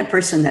the kind of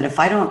person that if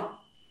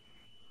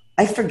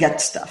I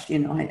forget stuff,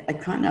 I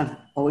kind of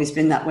always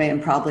been that way.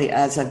 And probably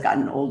as I've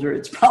gotten older,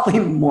 it's probably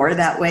more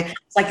that way.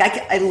 It's like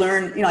I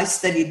learned, I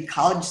studied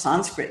college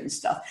Sanskrit and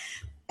stuff.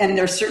 And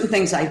there's certain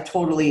things I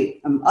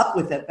totally am up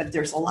with it, but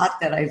there's a lot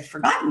that I've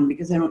forgotten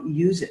because I don't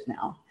use it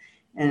now.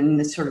 And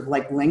it's sort of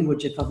like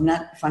language. If I'm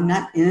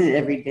not in it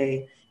every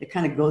day, it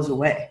kind of goes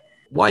away.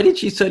 Why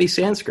did you study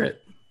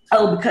Sanskrit?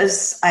 Oh,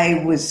 because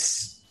I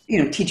was,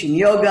 teaching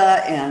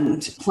yoga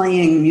and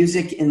playing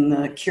music in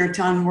the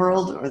kirtan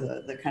world, or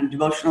the kind of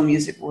devotional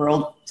music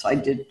world. So I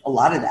did a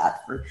lot of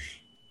that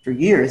for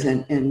years,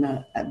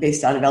 and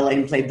based out of LA,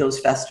 and played those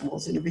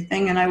festivals and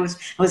everything. And I was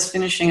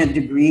finishing a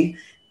degree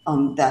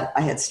that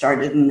I had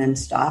started and then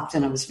stopped,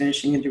 and I was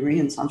finishing a degree,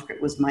 and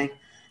Sanskrit was my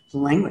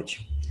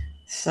language.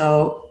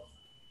 So,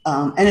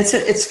 and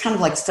it's kind of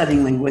like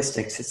studying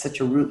linguistics. It's such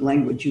a root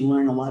language. You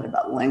learn a lot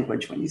about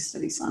language when you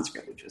study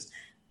Sanskrit, which was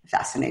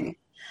fascinating.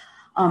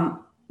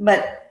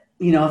 But,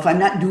 if I'm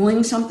not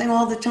doing something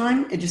all the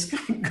time, it just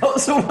kind of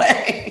goes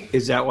away.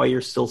 Is that why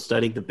you're still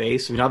studying the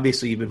bass? I mean,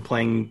 obviously you've been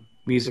playing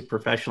music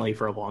professionally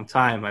for a long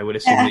time. I would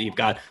assume that you've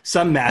got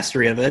some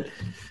mastery of it.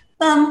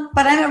 But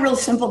I'm a real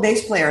simple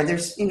bass player.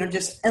 There's,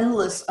 just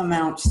endless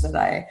amounts that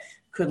I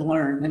could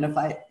learn. And if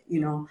I,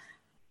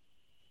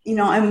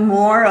 I'm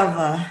more of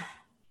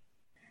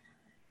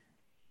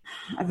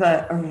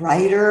a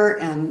writer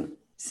and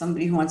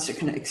somebody who wants to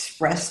kind of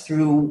express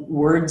through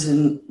words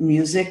and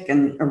music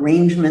and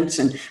arrangements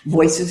and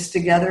voices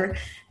together,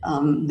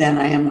 then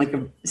I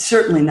am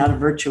certainly not a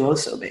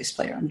virtuoso bass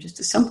player. I'm just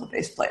a simple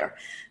bass player.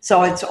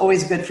 So it's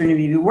always good for me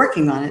to be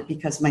working on it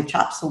because my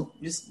chops will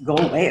just go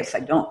away if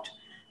I don't.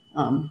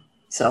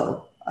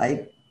 So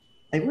I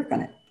work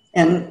on it.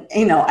 And,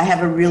 I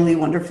have a really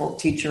wonderful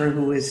teacher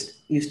who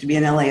used to be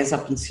in LA, is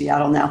up in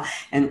Seattle now.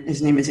 And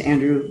his name is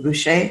Andrew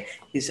Boucher.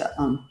 He's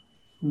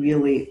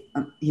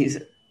he's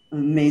an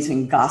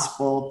amazing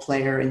gospel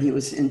player. And he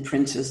was in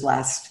Prince's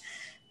last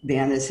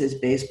band as his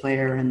bass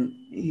player. And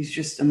he's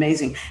just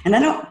amazing. And I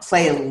don't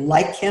play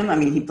like him. I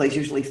mean, he plays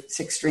usually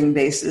 6-string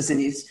basses, and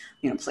he's,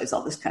 plays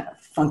all this kind of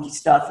funky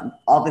stuff and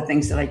all the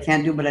things that I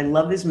can't do. But I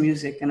love his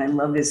music and I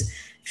love his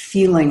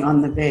feeling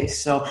on the bass.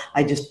 So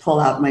I just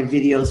pull out my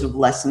videos of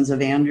lessons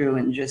of Andrew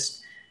and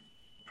just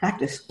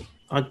practice.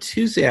 On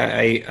Tuesday,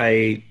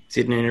 I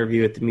did an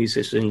interview with the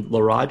musician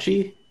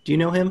Laraji. Do you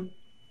know him?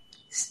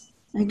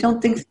 I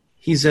don't think so.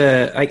 He's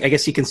I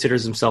guess he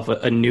considers himself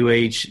a new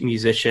age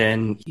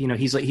musician.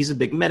 He's a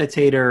big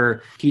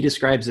meditator. He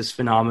describes this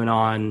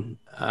phenomenon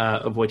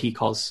of what he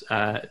calls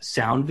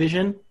sound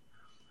vision,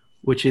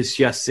 which is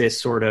just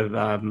this sort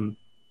of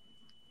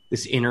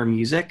this inner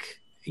music,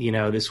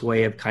 this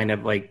way of kind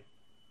of like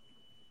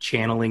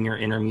channeling your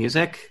inner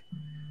music.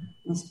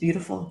 It's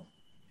beautiful.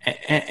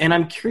 And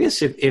I'm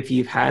curious if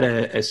you've had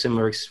a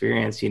similar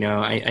experience.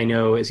 I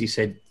know, as you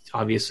said,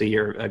 obviously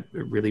you're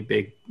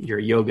you're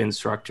a yoga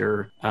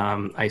instructor.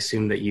 I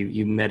assume that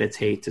you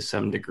meditate to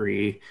some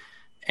degree.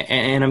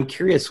 And I'm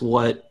curious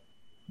what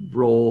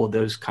role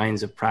those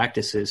kinds of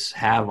practices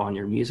have on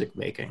your music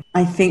making.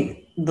 I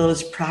think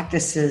those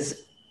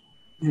practices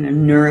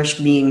nourish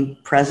being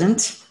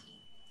present.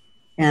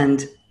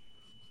 And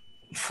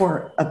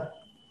for a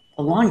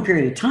long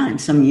period of time,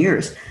 some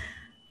years,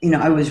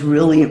 I was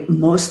really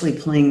mostly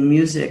playing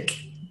music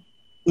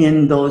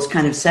in those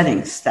kind of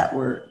settings that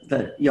were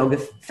the yoga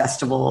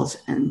festivals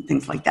and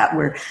things like that,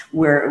 where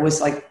it was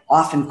like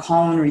often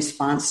call and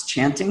response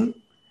chanting,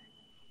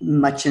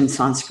 much in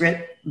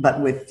Sanskrit, but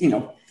with,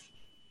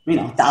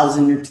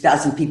 1,000 or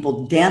 2,000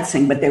 people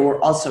dancing, but they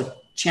were also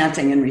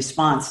chanting in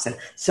response to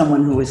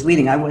someone who was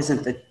leading. I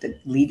wasn't the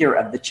leader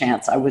of the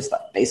chants. I was the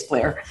bass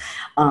player.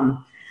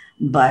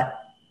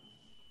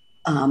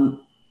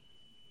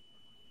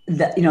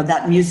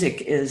 That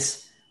music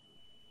is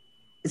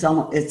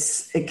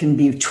almost, it can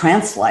be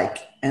trance-like,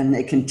 and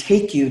it can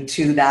take you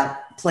to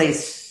that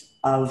place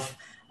of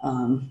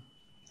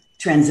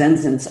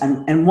transcendence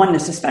and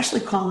oneness, especially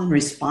call and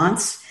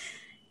response,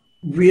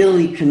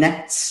 really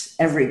connects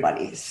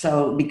everybody.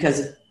 So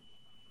because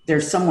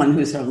there's someone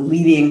who's sort of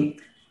leading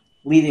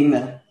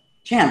the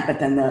chant, but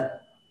then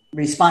the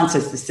response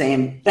is the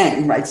same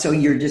thing, right? So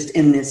you're just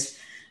in this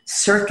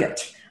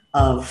circuit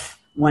of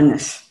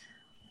oneness.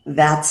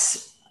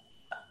 That's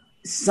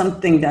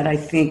something that I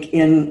think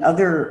in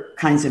other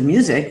kinds of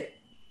music,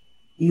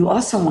 you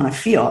also want to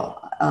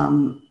feel,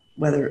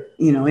 whether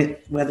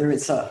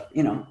it's a,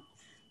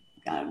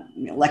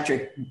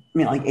 electric,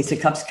 like Ace of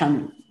Cups,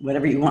 kind of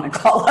whatever you want to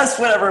call us,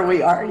 whatever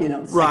we are,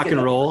 rock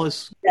and roll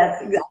is.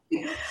 Yes,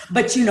 exactly.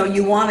 But,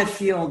 you want to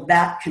feel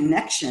that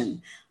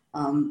connection.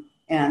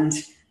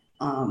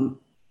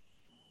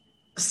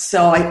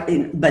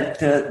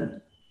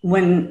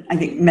 When I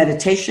think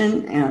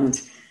meditation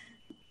and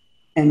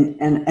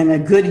a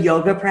good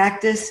yoga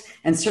practice,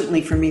 and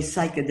certainly for me,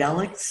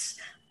 psychedelics,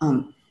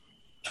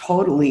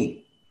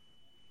 totally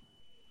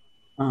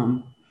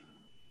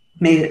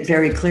made it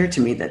very clear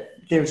to me that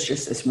there's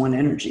just this one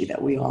energy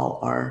that we all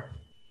are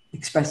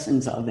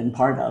expressions of and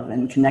part of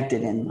and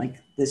connected in, like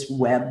this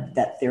web,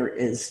 that there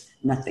is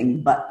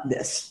nothing but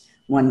this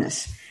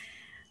oneness.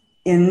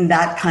 In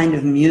that kind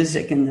of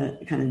music, and the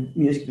kind of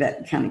music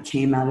that kind of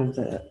came out of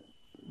the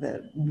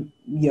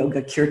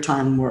yoga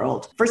kirtan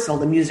world, first of all,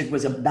 the music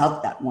was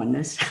about that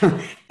oneness,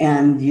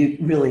 and you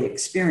really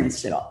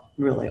experienced it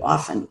really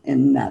often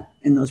in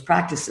those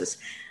practices.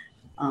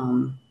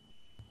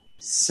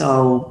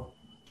 So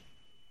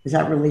does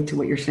that relate to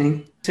what you're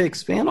saying? To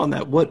expand on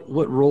that, what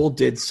role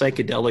did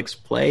psychedelics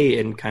play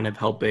in kind of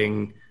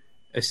helping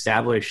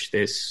establish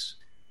this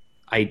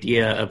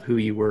idea of who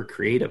you were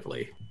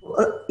creatively?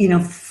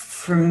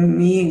 For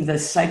me, the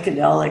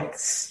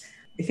psychedelics,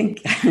 I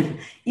think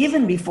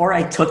even before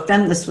I took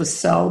them, this was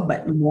so,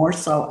 but more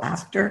so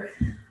after,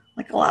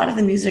 like a lot of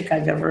the music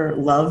I've ever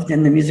loved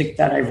and the music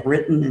that I've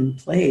written and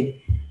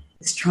played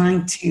is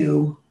trying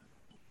to,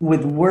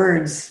 with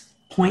words,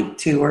 point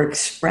to or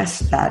express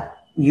that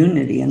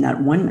unity and that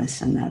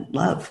oneness and that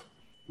love.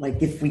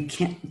 Like if we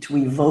can't, to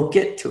evoke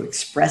it, to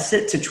express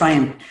it, to try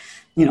and,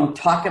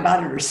 talk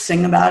about it or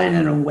sing about it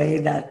in a way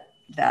that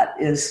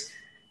is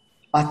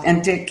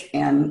authentic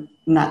and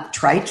not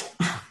trite,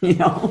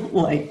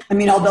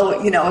 although,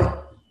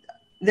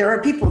 there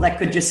are people that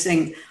could just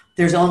sing,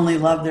 there's only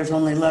love, there's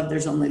only love,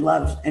 there's only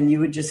love. And you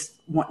would just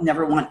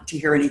never want to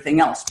hear anything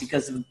else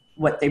because of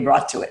what they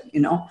brought to it,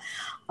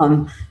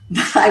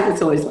 But I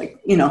was always like,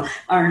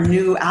 our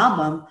new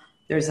album,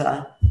 there's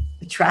a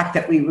track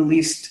that we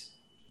released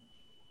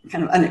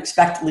kind of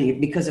unexpectedly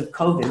because of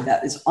COVID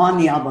that is on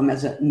the album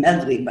as a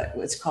medley, but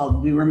it's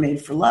called We Were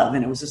Made for Love.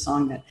 And it was a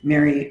song that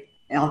Mary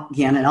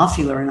Gannon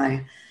Alfiler and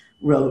I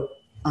wrote.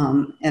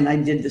 And I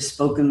did the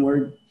spoken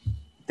word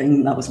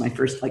thing. That was my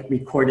first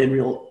recorded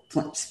real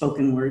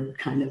spoken word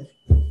kind of,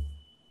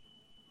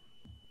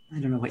 I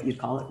don't know what you'd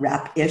call it,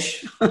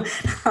 rap-ish.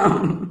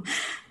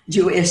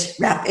 Jewish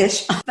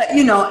rap-ish, but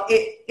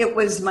it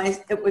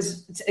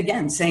was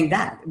again saying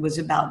that it was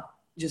about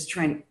just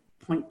trying to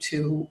point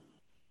to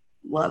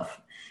love,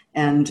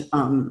 and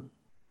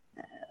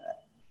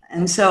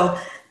so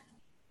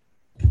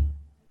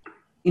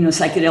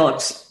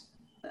psychedelics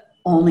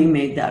only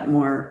made that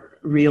more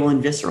real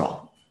and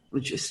visceral,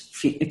 which is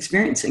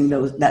experiencing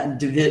sort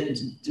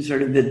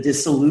of the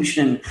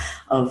dissolution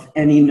of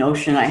any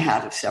notion I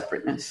had of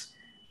separateness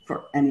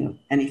for any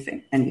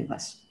of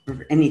us,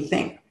 or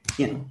anything.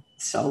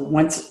 So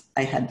once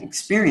I had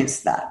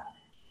experienced that,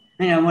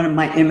 one of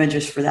my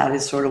images for that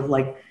is sort of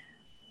like,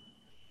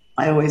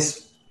 I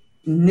always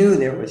knew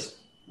there was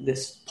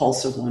this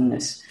pulse of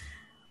oneness,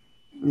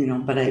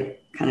 but I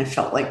kind of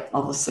felt like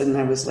all of a sudden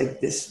I was like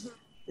this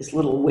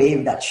little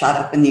wave that shot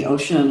up in the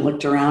ocean and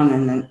looked around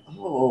and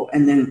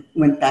then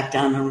went back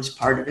down and was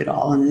part of it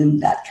all. And then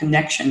that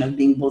connection of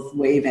being both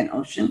wave and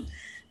ocean,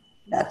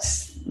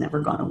 that's never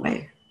gone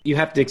away. You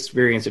have to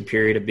experience a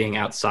period of being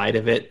outside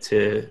of it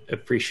to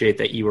appreciate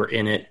that you were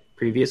in it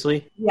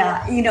previously.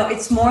 Yeah.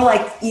 It's more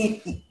like,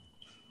 the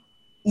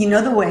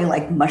way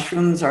like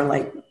mushrooms are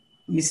like,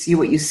 you see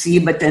what you see,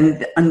 but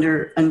then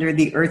under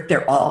the earth,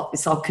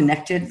 it's all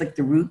connected, like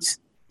the roots,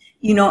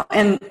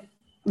 and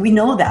we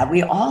know that,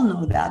 we all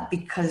know that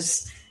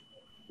because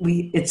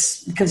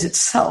it's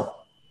so,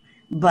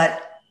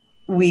 but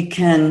we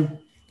can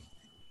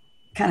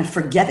kind of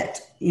forget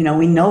it.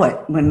 We know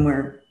it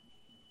when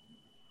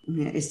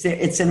it's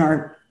in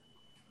our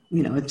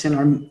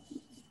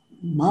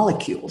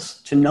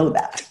molecules to know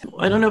that.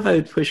 I don't know if I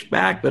would push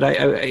back, but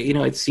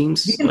it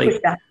seems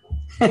like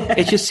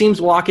it just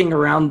seems walking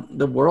around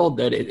the world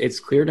that it's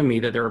clear to me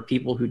that there are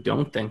people who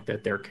don't think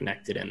that they're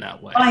connected in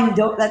that way.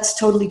 That's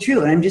totally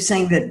true. And I'm just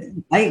saying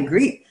that I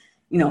agree.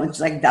 It's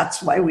like,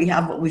 that's why we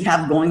have what we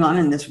have going on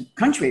in this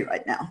country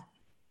right now.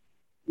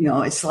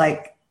 It's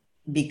like,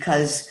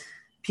 because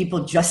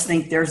people just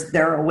think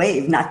they're a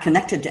wave, not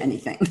connected to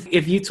anything.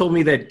 If you told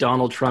me that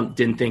Donald Trump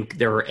didn't think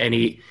there were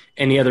any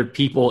other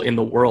people in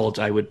the world,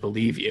 I would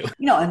believe you.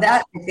 And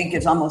that I think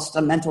is almost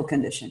a mental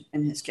condition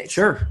in his case.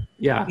 Sure.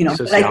 Yeah.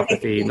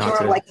 Sociopathy. But I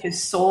think like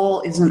his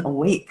soul isn't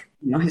awake.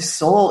 You know, his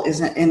soul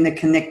isn't in the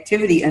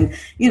connectivity. And,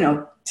 you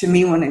know, to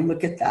me, when I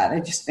look at that, I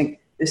just think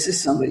this is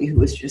somebody who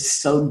was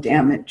just so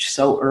damaged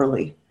so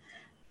early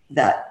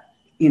that,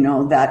 you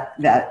know,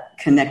 that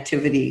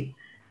connectivity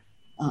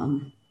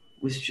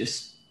was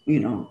just, you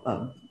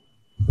know,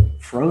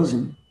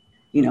 frozen.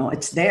 You know,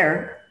 it's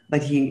there,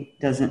 but he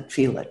doesn't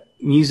feel it.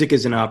 Music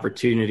is an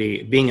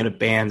opportunity. Being in a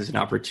band is an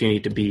opportunity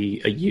to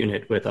be a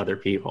unit with other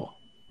people.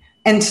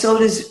 And so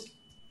does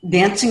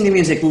dancing to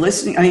music,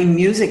 listening. I mean,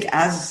 music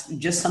as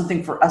just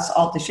something for us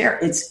all to share.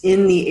 It's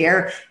in the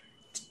air,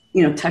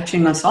 you know,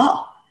 touching us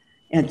all.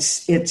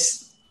 It's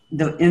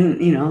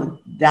you know,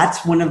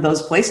 that's one of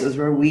those places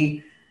where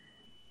we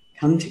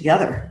come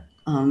together.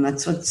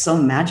 That's what's so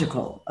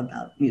magical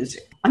about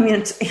music. I mean,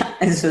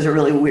 this is a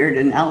really weird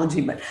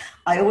analogy, but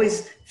I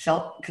always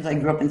felt, because I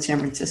grew up in San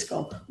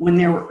Francisco, when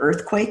there were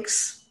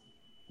earthquakes,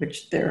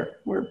 which there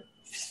were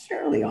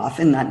fairly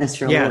often, not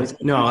necessarily always.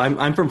 No,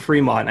 I'm from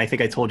Fremont. I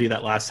think I told you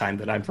that last time,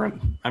 that I'm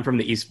from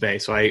the East Bay,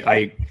 so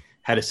I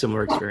had a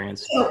similar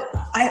experience. So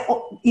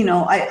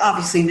I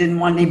obviously didn't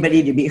want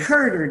anybody to be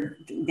hurt or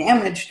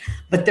damaged,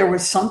 but there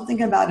was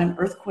something about an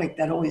earthquake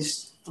that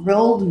always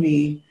thrilled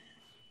me,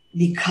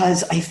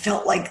 because I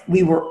felt like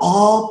we were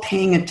all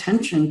paying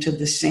attention to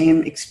the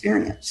same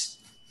experience.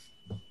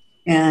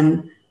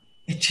 And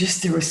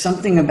there was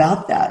something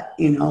about that,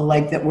 you know,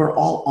 like that we're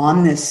all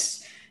on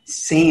this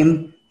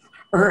same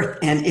earth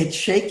and it's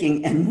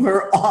shaking and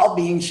we're all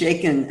being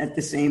shaken at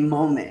the same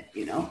moment,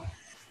 you know.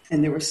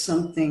 And there was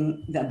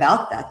something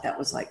about that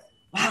was like,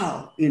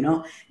 wow, you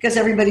know, because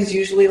everybody's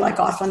usually like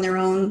off on their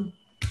own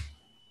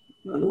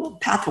little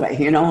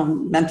pathway, you know,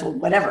 mental,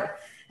 whatever.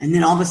 And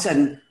then all of a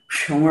sudden,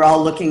 we're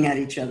all looking at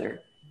each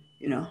other,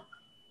 you know,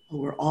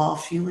 we're all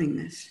feeling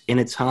this. In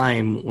a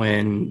time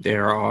when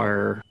there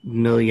are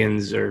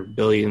millions or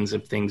billions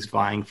of things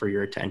vying for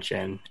your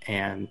attention,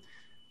 and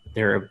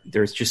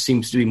there's just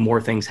seems to be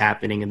more things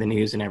happening in the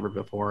news than ever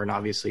before, and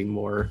obviously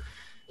more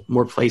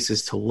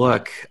places to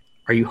look.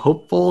 Are you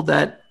hopeful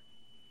that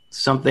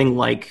something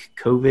like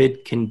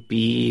COVID can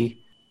be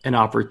an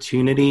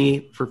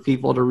opportunity for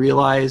people to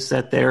realize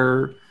that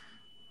they're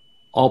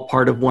all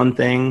part of one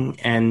thing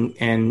and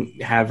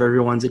have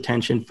everyone's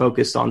attention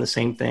focused on the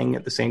same thing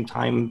at the same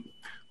time,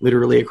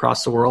 literally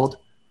across the world?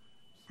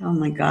 Oh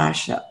my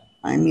gosh.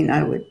 I mean,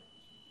 I would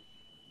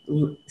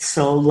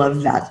so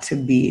love that to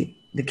be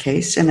the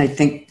case. And I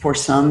think for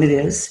some it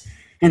is.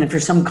 And for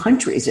some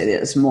countries it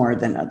is more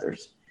than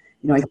others.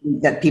 You know, I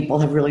think that people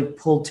have really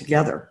pulled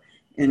together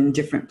in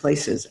different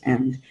places.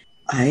 And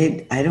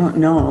I don't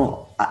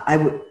know. I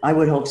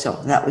would hope so.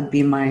 That would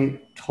be my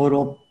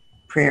total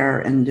prayer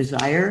and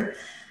desire,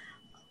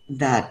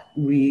 that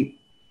we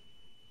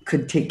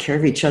could take care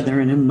of each other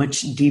in a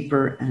much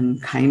deeper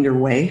and kinder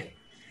way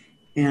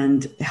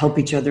and help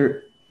each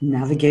other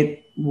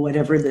navigate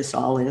whatever this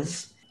all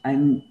is.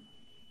 I'm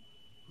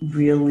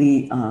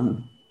really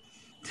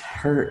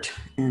hurt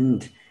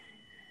and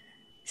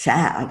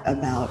sad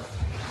about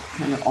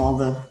kind of all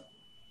the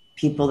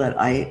people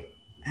that I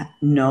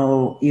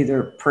know,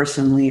 either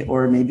personally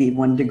or maybe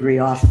one degree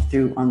off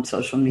through on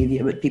social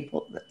media, but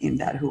people in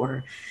that who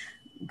are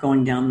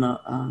going down the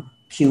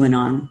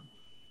QAnon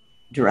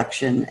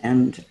direction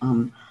and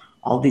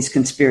all these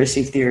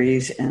conspiracy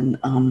theories. And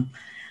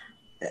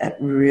that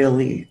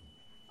really,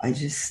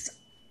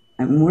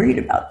 I'm worried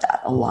about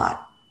that a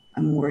lot.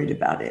 I'm worried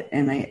about it.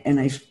 And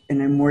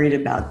I'm worried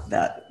about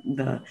that,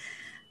 the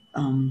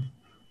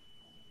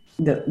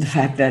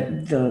fact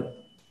that the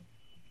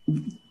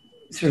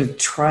sort of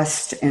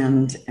trust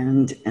and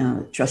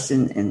trust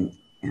in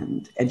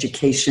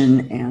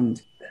education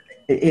and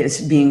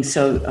is being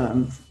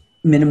so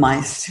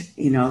minimized,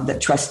 you know,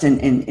 that trust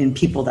in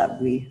people that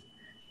we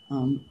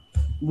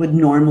would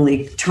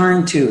normally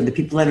turn to, the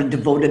people that have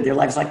devoted their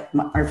lives, like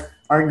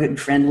our good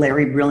friend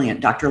Larry Brilliant,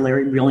 Dr.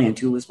 Larry Brilliant,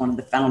 who was one of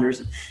the founders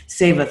of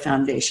Seva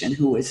Foundation,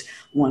 who was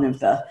one of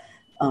the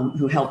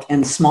who helped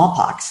end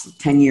smallpox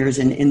 10 years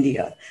in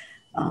India.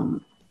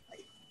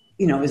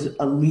 You know, is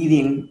a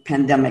leading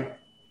pandemic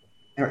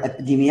or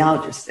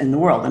epidemiologist in the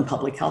world in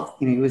public health.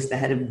 You know, he was the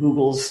head of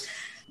Google's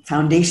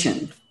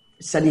foundation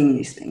studying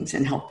these things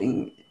and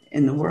helping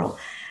in the world.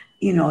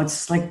 You know,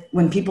 it's like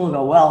when people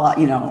go, well,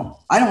 you know,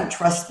 I don't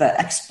trust the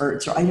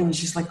experts, or it's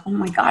just like, oh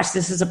my gosh,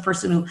 this is a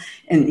person who,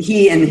 and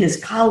he and his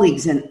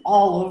colleagues and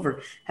all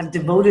over have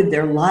devoted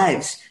their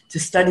lives to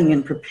studying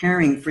and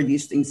preparing for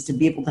these things to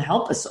be able to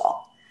help us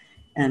all.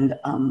 And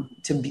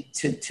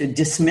to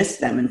dismiss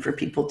them and for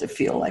people to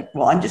feel like,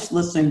 well, I'm just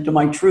listening to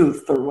my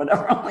truth or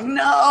whatever. I'm like,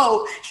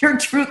 no, your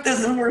truth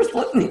isn't worth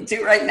listening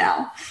to right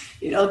now.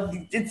 You know,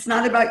 it's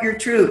not about your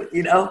truth.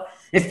 You know,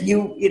 if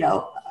you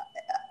know,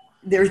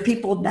 there's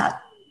people that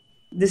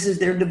this is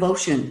their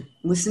devotion.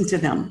 Listen to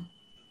them.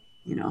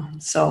 You know,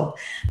 so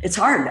it's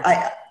hard.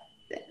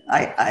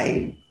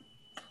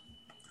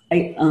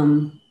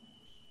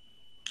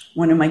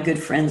 One of my good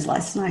friends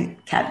last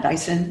night, Kat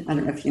Dyson, I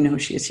don't know if you know who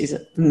she is. She's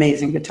an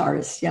amazing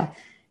guitarist. Yeah.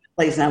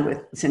 plays now with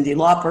Cyndi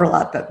Lauper a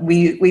lot, but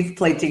we've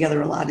played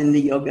together a lot in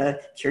the yoga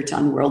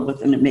kirtan world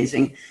with an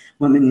amazing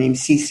woman named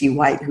Cece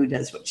White, who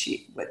does what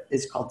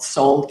is called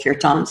soul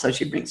kirtan. So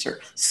she brings her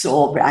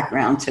soul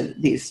background to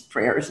these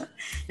prayers.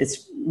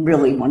 It's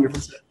really wonderful.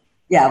 So,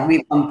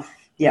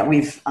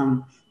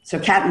 so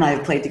Kat and I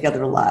have played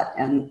together a lot.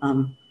 And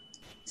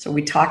so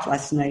we talked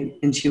last night,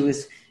 and she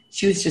was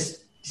just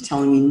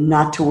telling me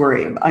not to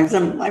worry about.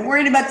 I'm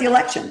worried about the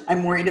election.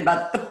 I'm worried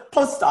about the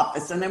post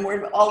office, and I'm worried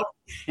about all.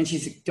 And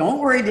she's like, "Don't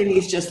worry,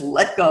 Denise. Just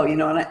let go."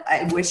 And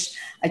I wish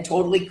I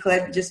totally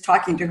could. Just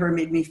talking to her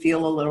made me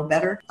feel a little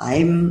better.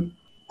 I'm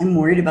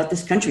worried about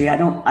this country. I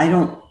don't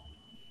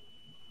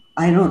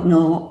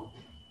know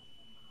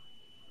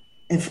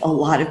if a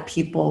lot of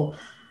people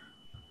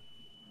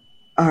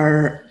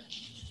are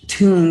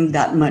tuned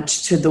that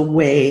much to the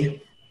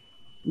way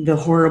the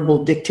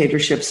horrible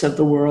dictatorships of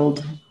the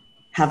world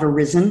have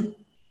arisen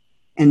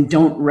and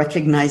don't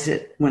recognize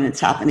it when it's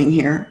happening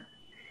here.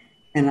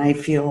 And I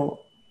feel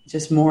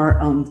just more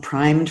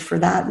primed for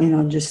that,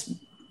 just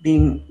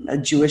being a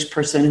Jewish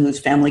person whose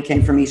family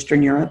came from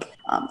Eastern Europe.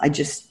 I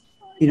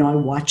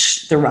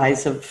watch the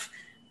rise of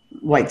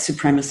white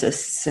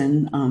supremacists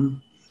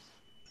and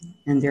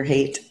their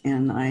hate,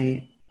 and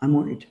I'm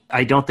worried.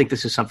 I don't think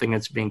this is something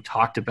that's being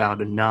talked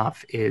about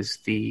enough, is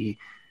the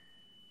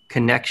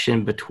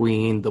connection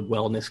between the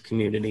wellness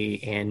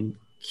community and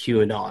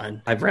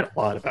QAnon. I've read a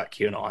lot about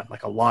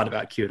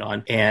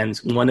QAnon. And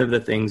one of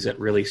the things that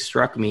really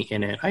struck me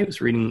in it, I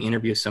was reading an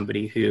interview with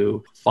somebody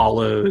who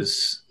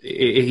follows,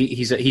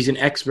 he's an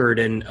expert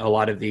in a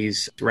lot of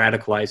these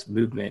radicalized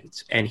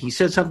movements. And he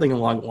said something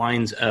along the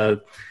lines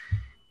of,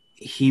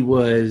 he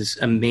was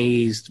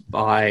amazed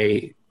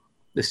by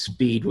the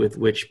speed with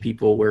which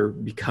people were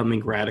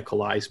becoming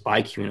radicalized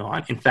by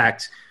QAnon. In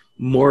fact,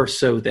 more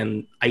so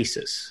than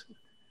ISIS.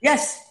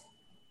 Yes,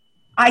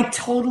 I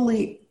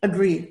totally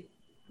agree.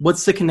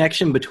 What's the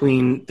connection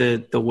between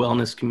the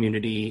wellness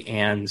community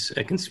and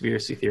a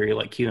conspiracy theory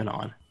like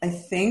QAnon? I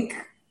think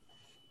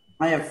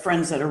I have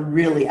friends that are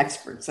really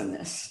experts in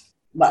this,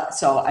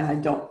 and I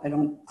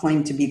don't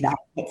claim to be that,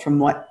 but from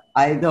what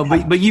I know,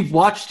 but you've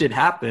watched it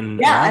happen.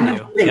 Yeah, and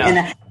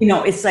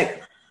it's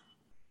like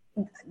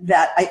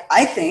that.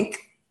 I think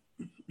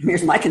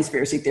here's my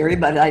conspiracy theory,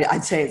 but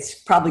I'd say it's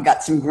probably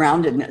got some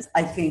groundedness.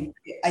 I think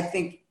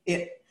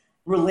it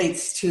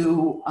relates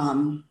to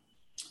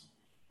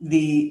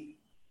the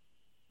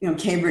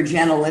Cambridge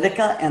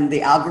Analytica and the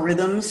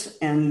algorithms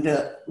and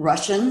the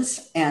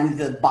Russians and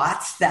the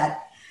bots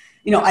that,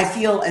 I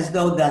feel as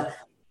though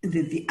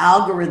the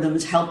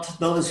algorithms helped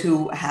those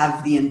who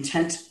have the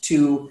intent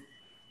to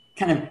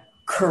kind of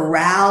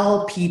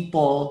corral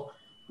people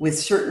with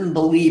certain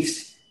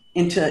beliefs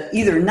into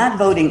either not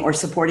voting or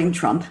supporting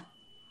Trump,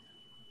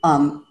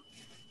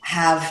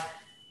 have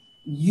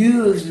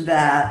used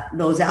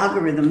those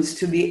algorithms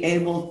to be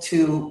able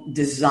to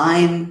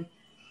design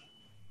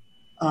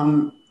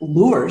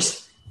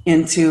lures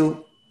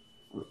into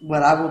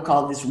what I will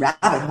call this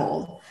rabbit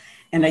hole.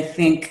 And I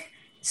think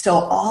so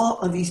all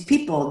of these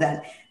people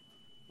that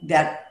they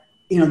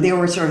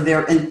were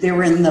they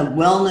were in the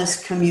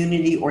wellness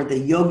community or the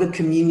yoga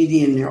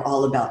community, and they're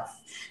all about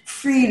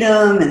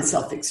freedom and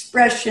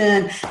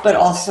self-expression, but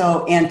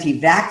also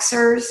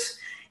anti-vaxxers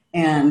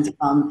and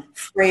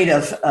afraid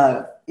of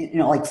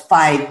like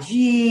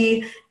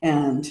 5G,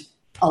 and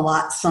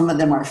some of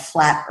them are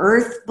flat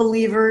earth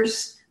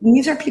believers. And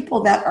these are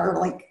people that are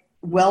like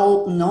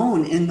well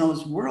known in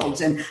those worlds.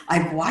 And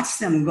I've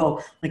watched them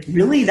go like,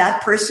 really,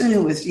 that person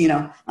who was,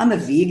 I'm a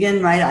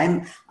vegan,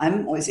 right?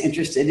 I'm always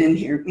interested in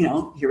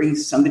hearing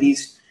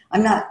somebody's,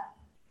 I'm not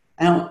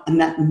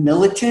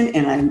militant,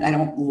 and I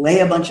don't lay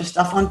a bunch of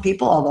stuff on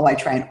people, although I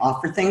try and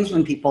offer things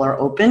when people are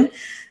open,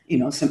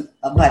 I'm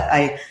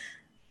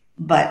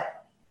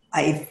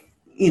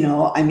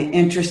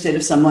interested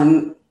if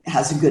someone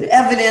has a good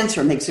evidence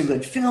or makes a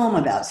good film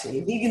about,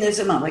 say,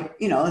 veganism. I'm like,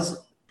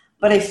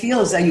 but I feel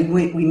as though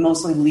we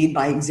mostly lead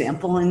by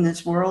example in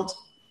this world.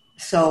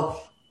 So,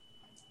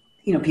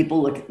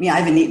 people look at me. I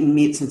haven't eaten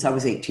meat since I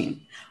was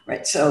 18,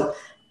 right? So,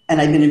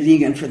 and I've been a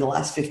vegan for the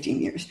last 15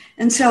 years.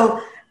 And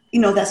so,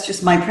 that's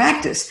just my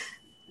practice.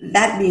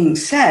 That being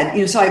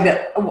said, so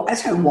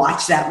I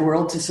watch that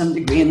world to some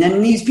degree. And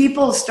then these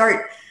people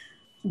start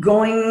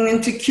going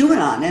into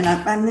QAnon. And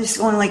I'm just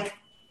going like,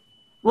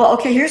 well,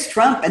 okay, here's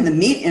Trump and the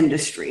meat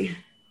industry,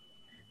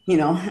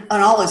 and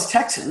all his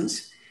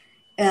Texans.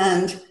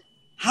 And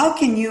how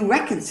can you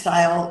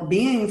reconcile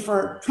being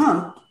for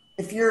Trump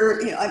if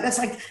you're, that's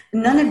like,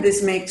 none of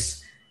this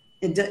makes,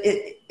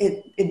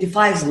 it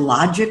defies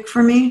logic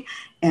for me.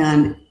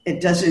 And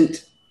it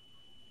doesn't,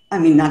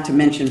 not to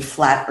mention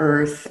flat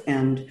earth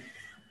and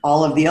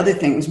all of the other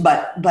things,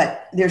 but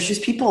there's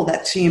just people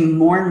that seem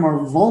more and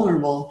more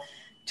vulnerable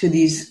to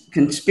these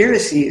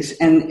conspiracies.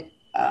 And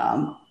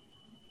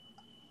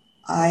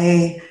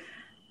when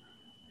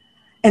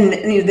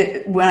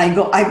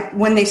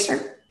they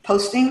start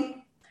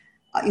posting,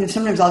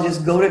 sometimes I'll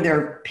just go to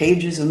their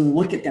pages and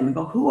look at them and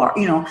go, who are,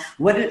 so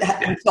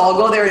I'll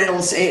go there and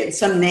it'll say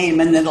some name,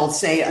 and then it'll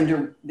say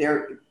under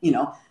their,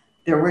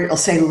 I'll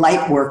say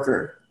light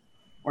worker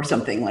or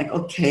something like,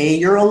 okay,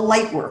 you're a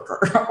light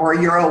worker or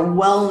you're a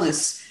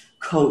wellness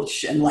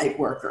coach and light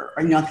worker,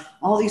 or,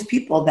 all these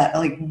people that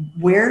like,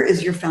 where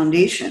is your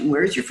foundation?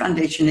 Where is your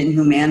foundation in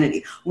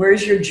humanity? Where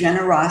is your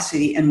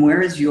generosity? And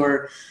where is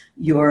your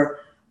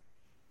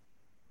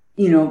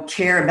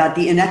care about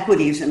the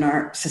inequities in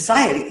our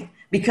society?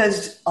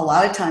 Because a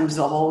lot of times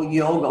the whole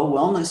yoga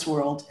wellness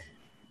world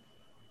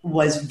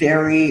was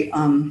very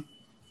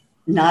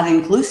not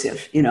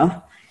inclusive,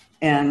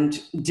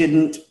 and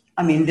didn't.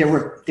 I mean,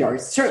 there are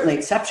certainly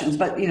exceptions,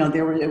 but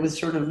it was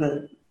sort of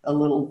a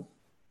little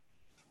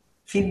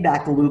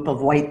feedback loop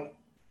of white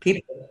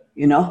people,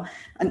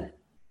 and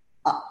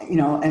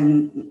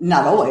and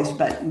not always,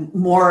 but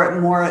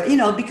more,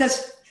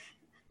 because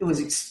it was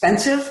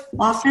expensive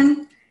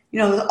often.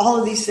 All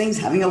of these things,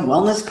 having a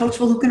wellness coach.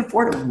 Well, who can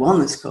afford a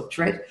wellness coach,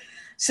 right?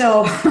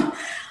 So,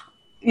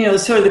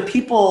 so the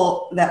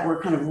people that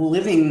were kind of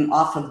living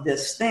off of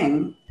this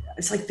thing,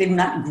 it's like they're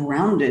not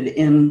grounded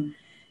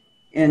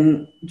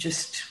in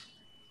just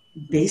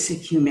basic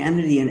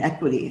humanity and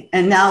equity.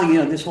 And now,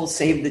 this whole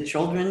Save the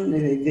Children,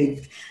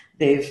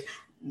 they've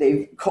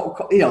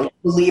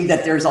believe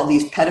that there's all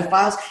these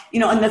pedophiles,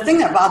 and the thing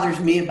that bothers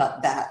me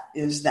about that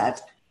is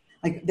that,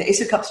 like, the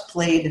Ace of Cups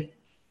played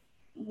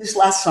this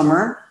last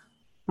summer,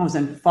 I was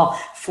in fall,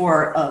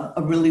 for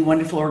a really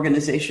wonderful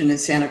organization in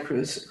Santa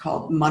Cruz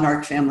called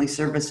Monarch Family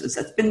Services.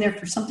 That's been there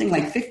for something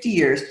like 50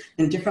 years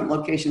in different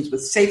locations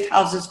with safe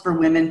houses for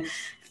women,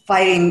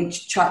 fighting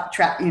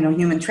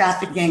human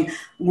trafficking,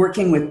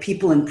 working with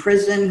people in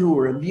prison who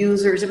were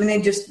abusers. I mean,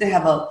 they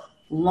have a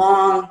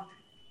long,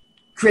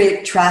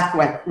 great track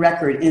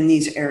record in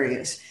these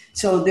areas.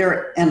 So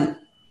and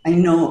I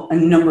know a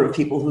number of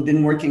people who've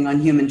been working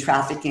on human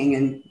trafficking,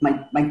 and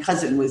my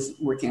cousin was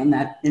working on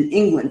that in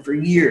England for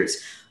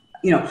years.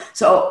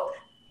 So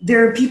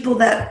there are people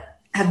that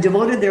have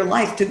devoted their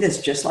life to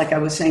this, just like I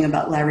was saying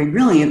about Larry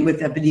Brilliant with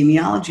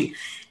epidemiology.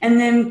 And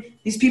then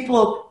these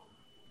people,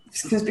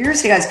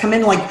 conspiracy guys, come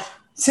in like,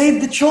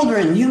 Save the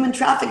Children, human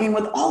trafficking,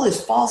 with all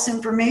this false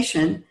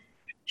information,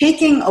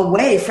 taking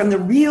away from the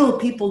real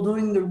people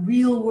doing the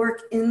real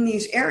work in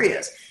these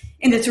areas.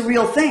 And it's a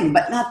real thing,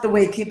 but not the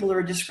way people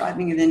are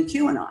describing it in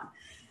QAnon.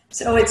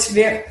 So it's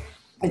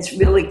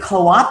really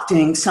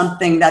co-opting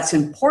something that's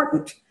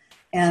important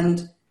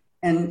and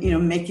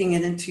making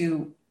it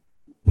into,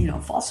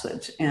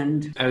 falsehoods.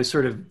 And I was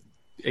sort of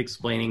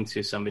explaining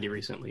to somebody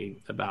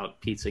recently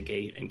about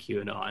Pizzagate and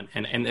QAnon.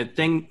 And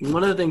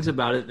one of the things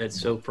about it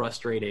that's so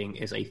frustrating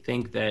is I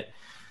think that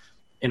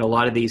in a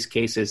lot of these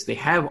cases, they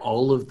have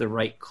all of the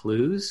right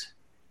clues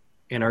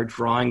and are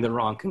drawing the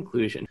wrong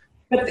conclusion.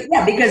 But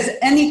yeah, because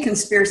any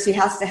conspiracy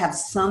has to have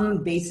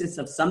some basis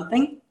of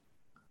something,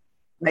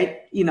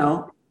 right?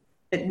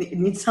 It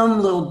needs some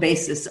little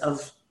basis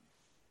of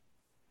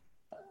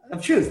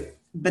truth,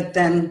 but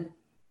then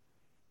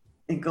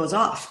it goes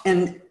off.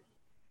 And,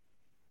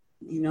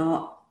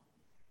 yeah.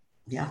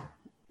 So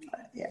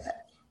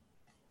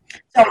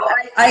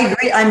I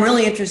agree. I'm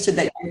really interested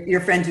that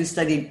your friend who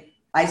studied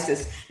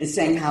ISIS is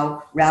saying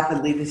how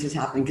rapidly this is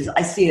happening, because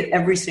I see it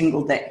every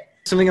single day.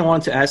 Something I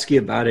wanted to ask you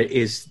about it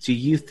is, do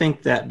you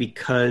think that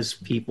because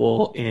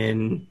people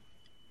in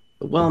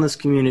the wellness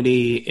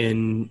community,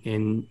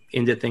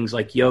 into things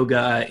like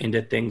yoga,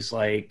 into things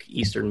like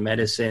Eastern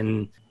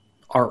medicine,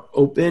 are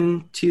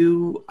open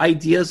to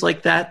ideas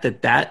like that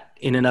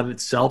in and of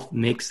itself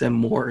makes them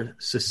more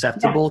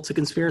susceptible to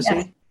conspiracy?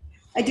 Yes,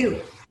 I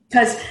do.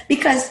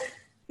 Because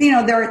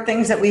there are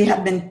things that we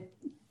have been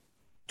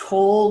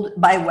told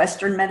by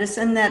Western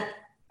medicine that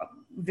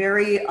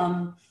very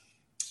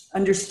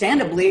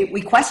understandably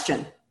we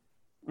question,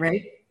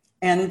 right?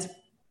 And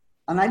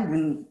I've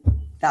been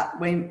that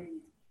way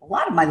a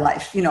lot of my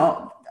life. I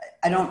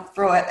don't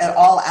throw it at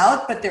all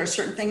out, but there are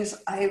certain things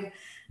I'm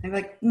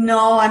like,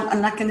 no,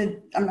 I'm not gonna,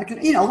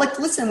 like,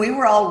 listen, we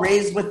were all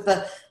raised with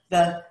the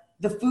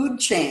food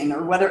chain,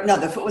 or what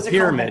was it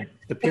pyramid, called?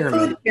 the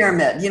pyramid, food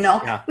pyramid,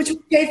 yeah. Which was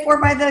paid for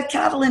by the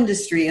cattle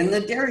industry and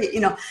the dairy,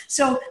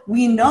 so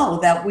we know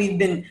that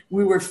we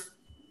were,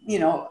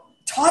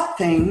 taught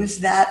things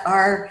that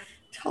are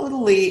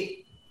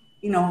totally,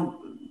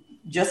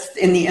 just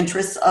in the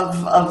interests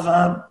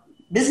of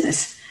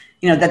business,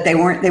 that they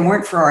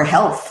weren't for our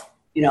health,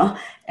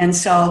 and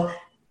so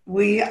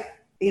we,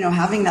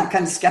 having that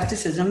kind of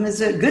skepticism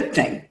is a good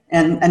thing,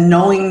 and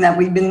knowing that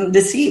we've been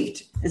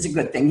deceived is a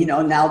good thing.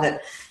 Now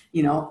that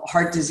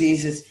heart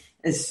disease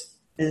is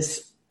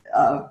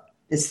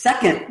the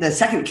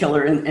second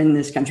killer in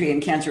this country,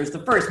 and cancer is the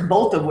first,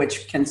 both of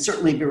which can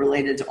certainly be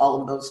related to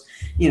all of those,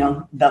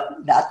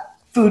 that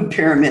food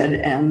pyramid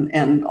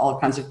and all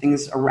kinds of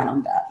things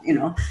around that,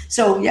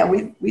 So yeah,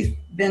 we've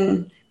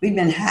been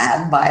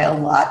had by a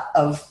lot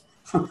of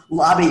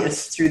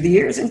lobbyists through the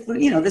years,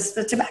 including,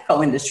 the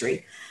tobacco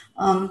industry.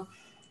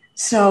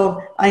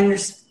 So I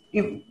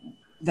understand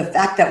the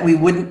fact that we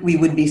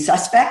would be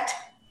suspect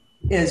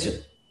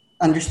is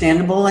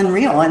understandable and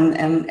real.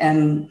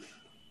 And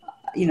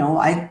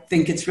I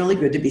think it's really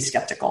good to be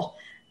skeptical,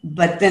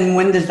 but then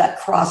when does that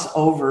cross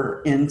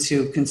over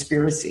into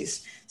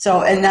conspiracies?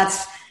 So, and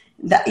that's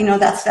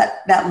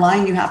that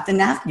line you have to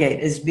navigate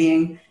is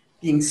being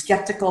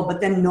skeptical, but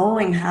then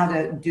knowing how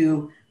to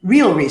do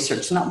real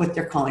research, not what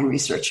they're calling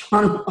research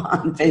on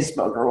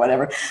Facebook or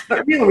whatever,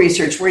 but real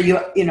research where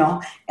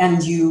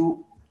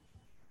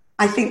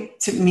I think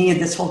to me,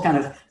 this whole kind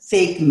of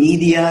fake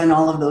media and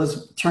all of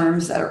those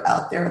terms that are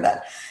out there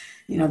that,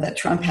 that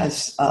Trump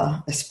has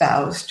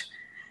espoused,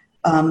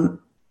 I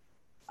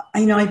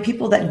have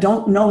people that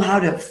don't know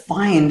how to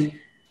find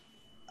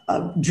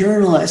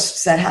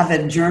journalists that have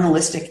a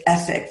journalistic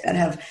ethic, that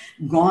have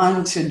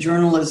gone to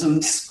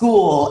journalism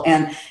school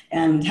and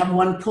have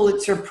won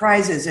Pulitzer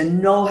Prizes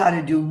and know how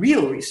to do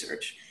real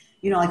research.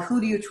 Like,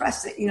 who do you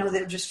trust?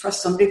 They just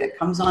trust somebody that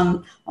comes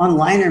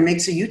online or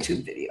makes a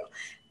YouTube video.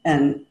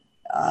 And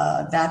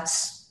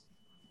that's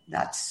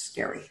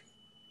scary.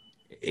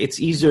 It's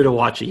easier to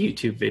watch a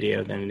YouTube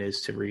video than it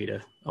is to read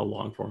a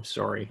long form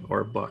story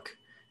or a book.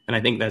 And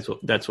I think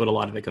that's what a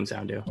lot of it comes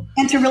down to.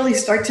 And to really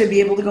start to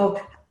be able to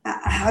go,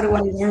 how do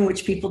I learn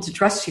which people to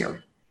trust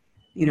here?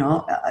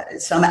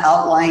 Some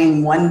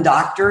outlying one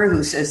doctor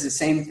who says the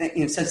same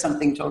thing, says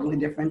something totally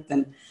different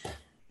than,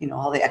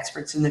 all the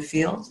experts in the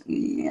field.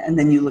 And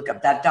then you look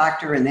up that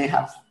doctor and they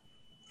have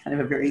kind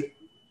of a very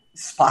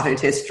spotted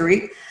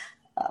history.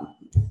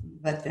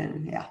 But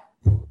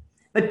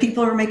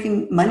people are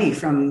making money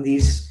from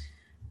these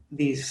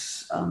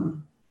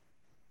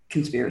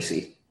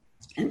conspiracy,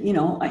 and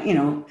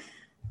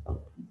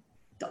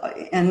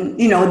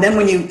then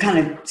when you kind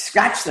of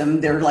scratch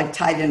them, they're like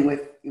tied in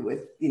with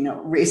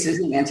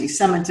racism,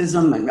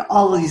 anti-Semitism, and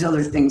all of these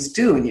other things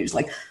too. And you're just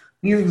like,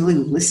 you're really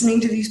listening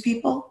to these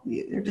people?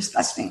 They're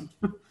disgusting.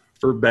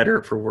 For better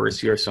or for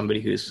worse, you're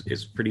somebody who's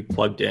pretty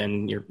plugged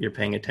in. You're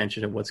paying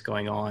attention to what's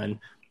going on.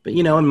 But,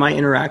 in my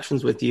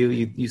interactions with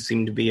you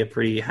seem to be a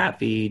pretty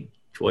happy,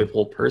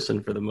 joyful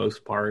person for the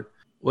most part.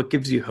 What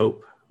gives you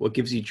hope? What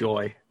gives you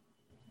joy?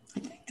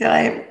 Did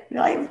I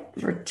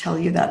ever tell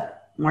you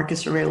that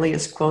Marcus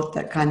Aurelius quote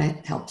that kind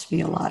of helps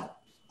me a lot?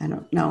 I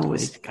don't know.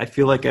 I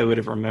feel like I would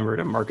have remembered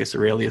a Marcus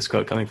Aurelius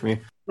quote coming from you.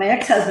 My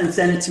ex-husband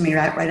sent it to me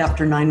right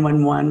after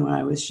 9/11 when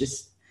I was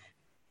just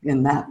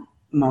in that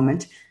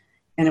moment.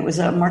 And it was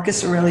a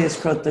Marcus Aurelius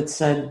quote that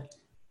said,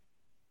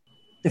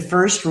 "The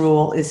first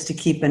rule is to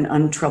keep an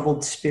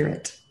untroubled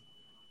spirit.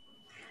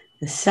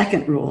 The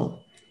second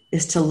rule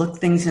is to look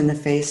things in the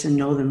face and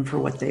know them for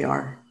what they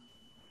are."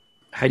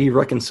 How do you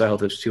reconcile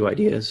those two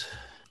ideas?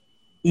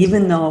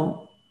 Even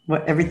though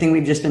everything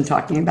we've just been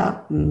talking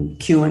about, and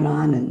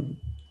QAnon and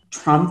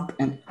Trump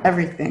and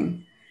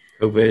everything.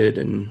 COVID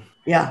and...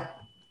 Yeah.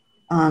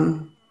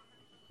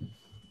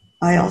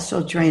 I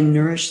also try and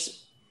nourish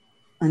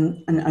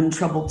an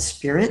untroubled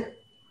spirit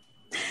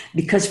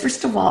because,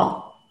 first of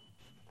all,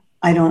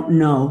 I don't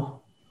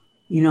know.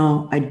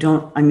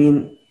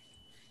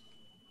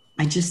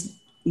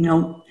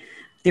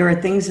 There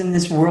are things in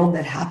this world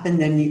that happen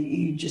and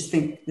you just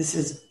think this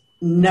is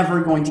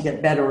never going to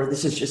get better or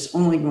this is just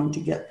only going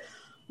to get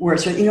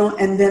worse. Or,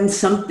 and then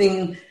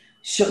something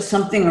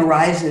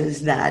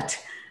arises that,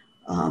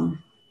 and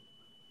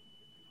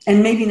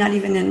maybe not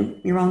even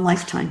in your own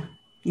lifetime,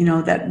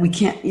 that we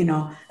can't,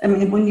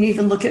 when you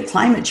even look at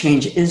climate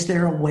change, is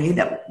there a way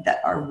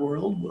that our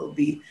world will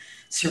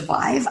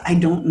survive? I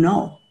don't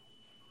know.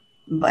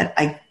 But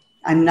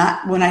I'm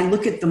not, when I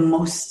look at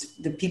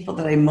the people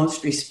that I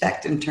most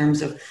respect in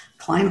terms of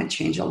climate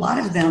change, a lot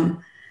of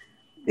them,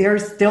 they're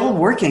still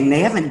working. They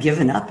haven't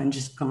given up and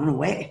just gone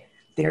away.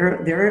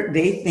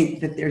 They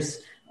think that there's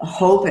a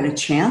hope and a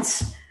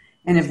chance.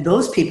 And if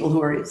those people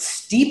who are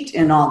steeped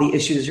in all the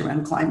issues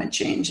around climate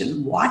change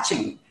and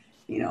watching,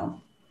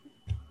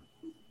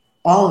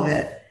 all of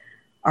it,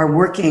 are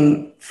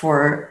working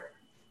for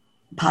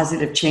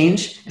positive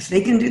change, if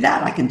they can do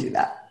that, I can do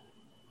that.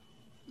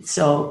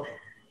 So,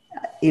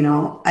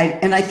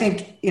 I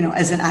think,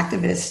 as an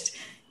activist,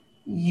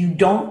 you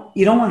don't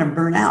want to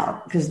burn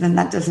out because then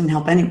that doesn't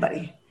help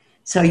anybody.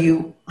 So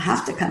you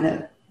have to kind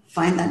of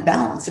find that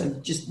balance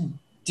of just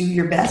do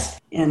your best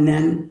and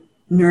then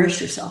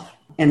nourish yourself.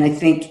 And I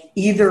think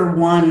either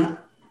one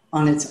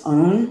on its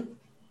own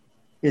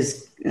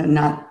is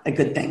not a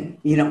good thing.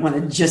 You don't want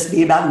to just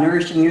be about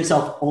nourishing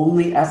yourself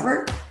only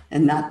ever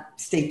and not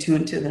stay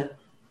tuned to the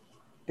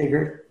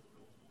bigger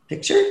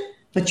picture.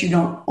 But you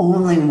don't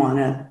only want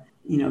to,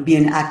 be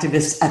an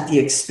activist at the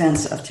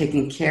expense of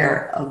taking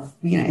care of,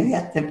 you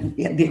have to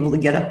be able to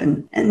get up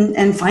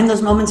and find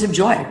those moments of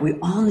joy. We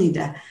all need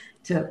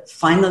to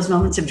find those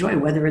moments of joy,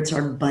 whether it's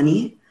our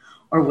bunny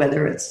or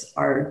whether it's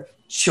our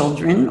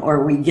children,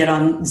 or we get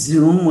on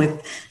Zoom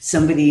with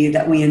somebody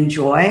that we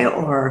enjoy,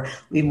 or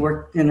we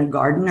work in a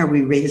garden, or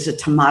we raise a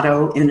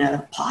tomato in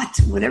a pot,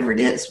 whatever it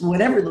is,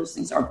 whatever those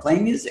things are, play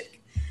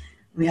music.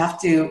 We have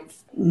to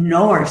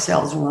know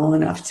ourselves well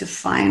enough to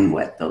find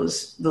what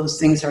those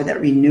things are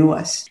that renew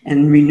us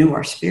and renew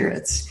our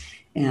spirits,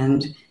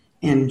 and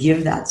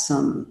give that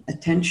some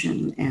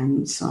attention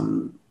and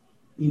some,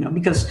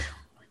 because,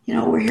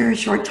 we're here a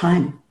short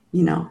time,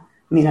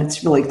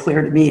 that's really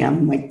clear to me.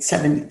 I'm like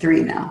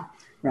 73 now,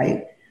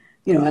 right?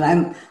 And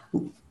I'm,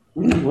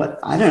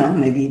 I don't know,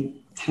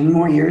 maybe 10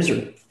 more years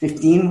or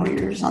 15 more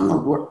years on the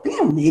work,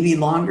 maybe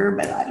longer,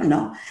 but I don't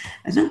know.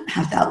 I don't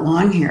have that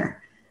long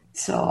here.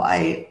 So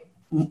I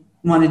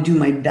want to do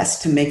my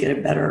best to make it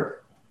a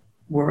better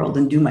world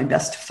and do my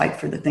best to fight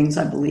for the things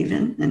I believe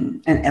in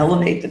and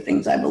elevate the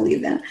things I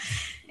believe in,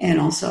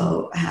 and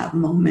also have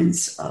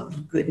moments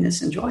of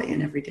goodness and joy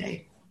in every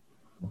day.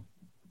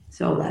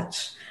 So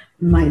that's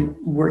my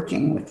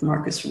working with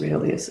Marcus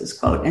Aurelius's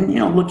quote. And,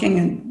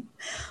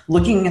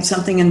 looking at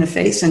something in the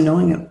face and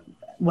knowing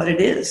what it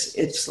is.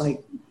 It's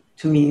like,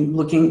 to me,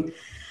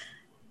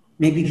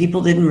 maybe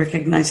people didn't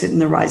recognize it in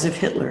the rise of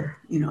Hitler.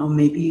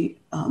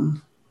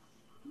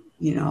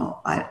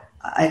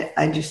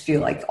 I just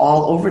feel like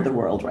all over the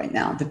world right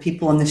now, the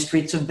people in the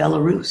streets of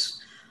Belarus.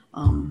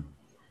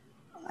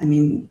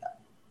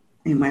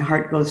 My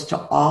heart goes to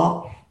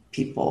all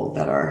people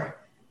that are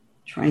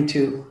trying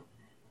to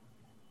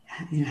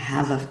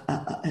have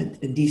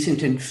a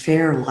decent and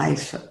fair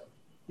life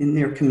in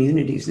their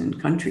communities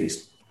and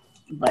countries.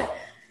 But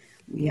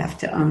we have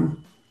to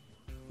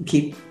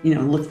keep,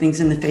 look things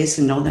in the face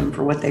and know them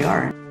for what they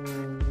are.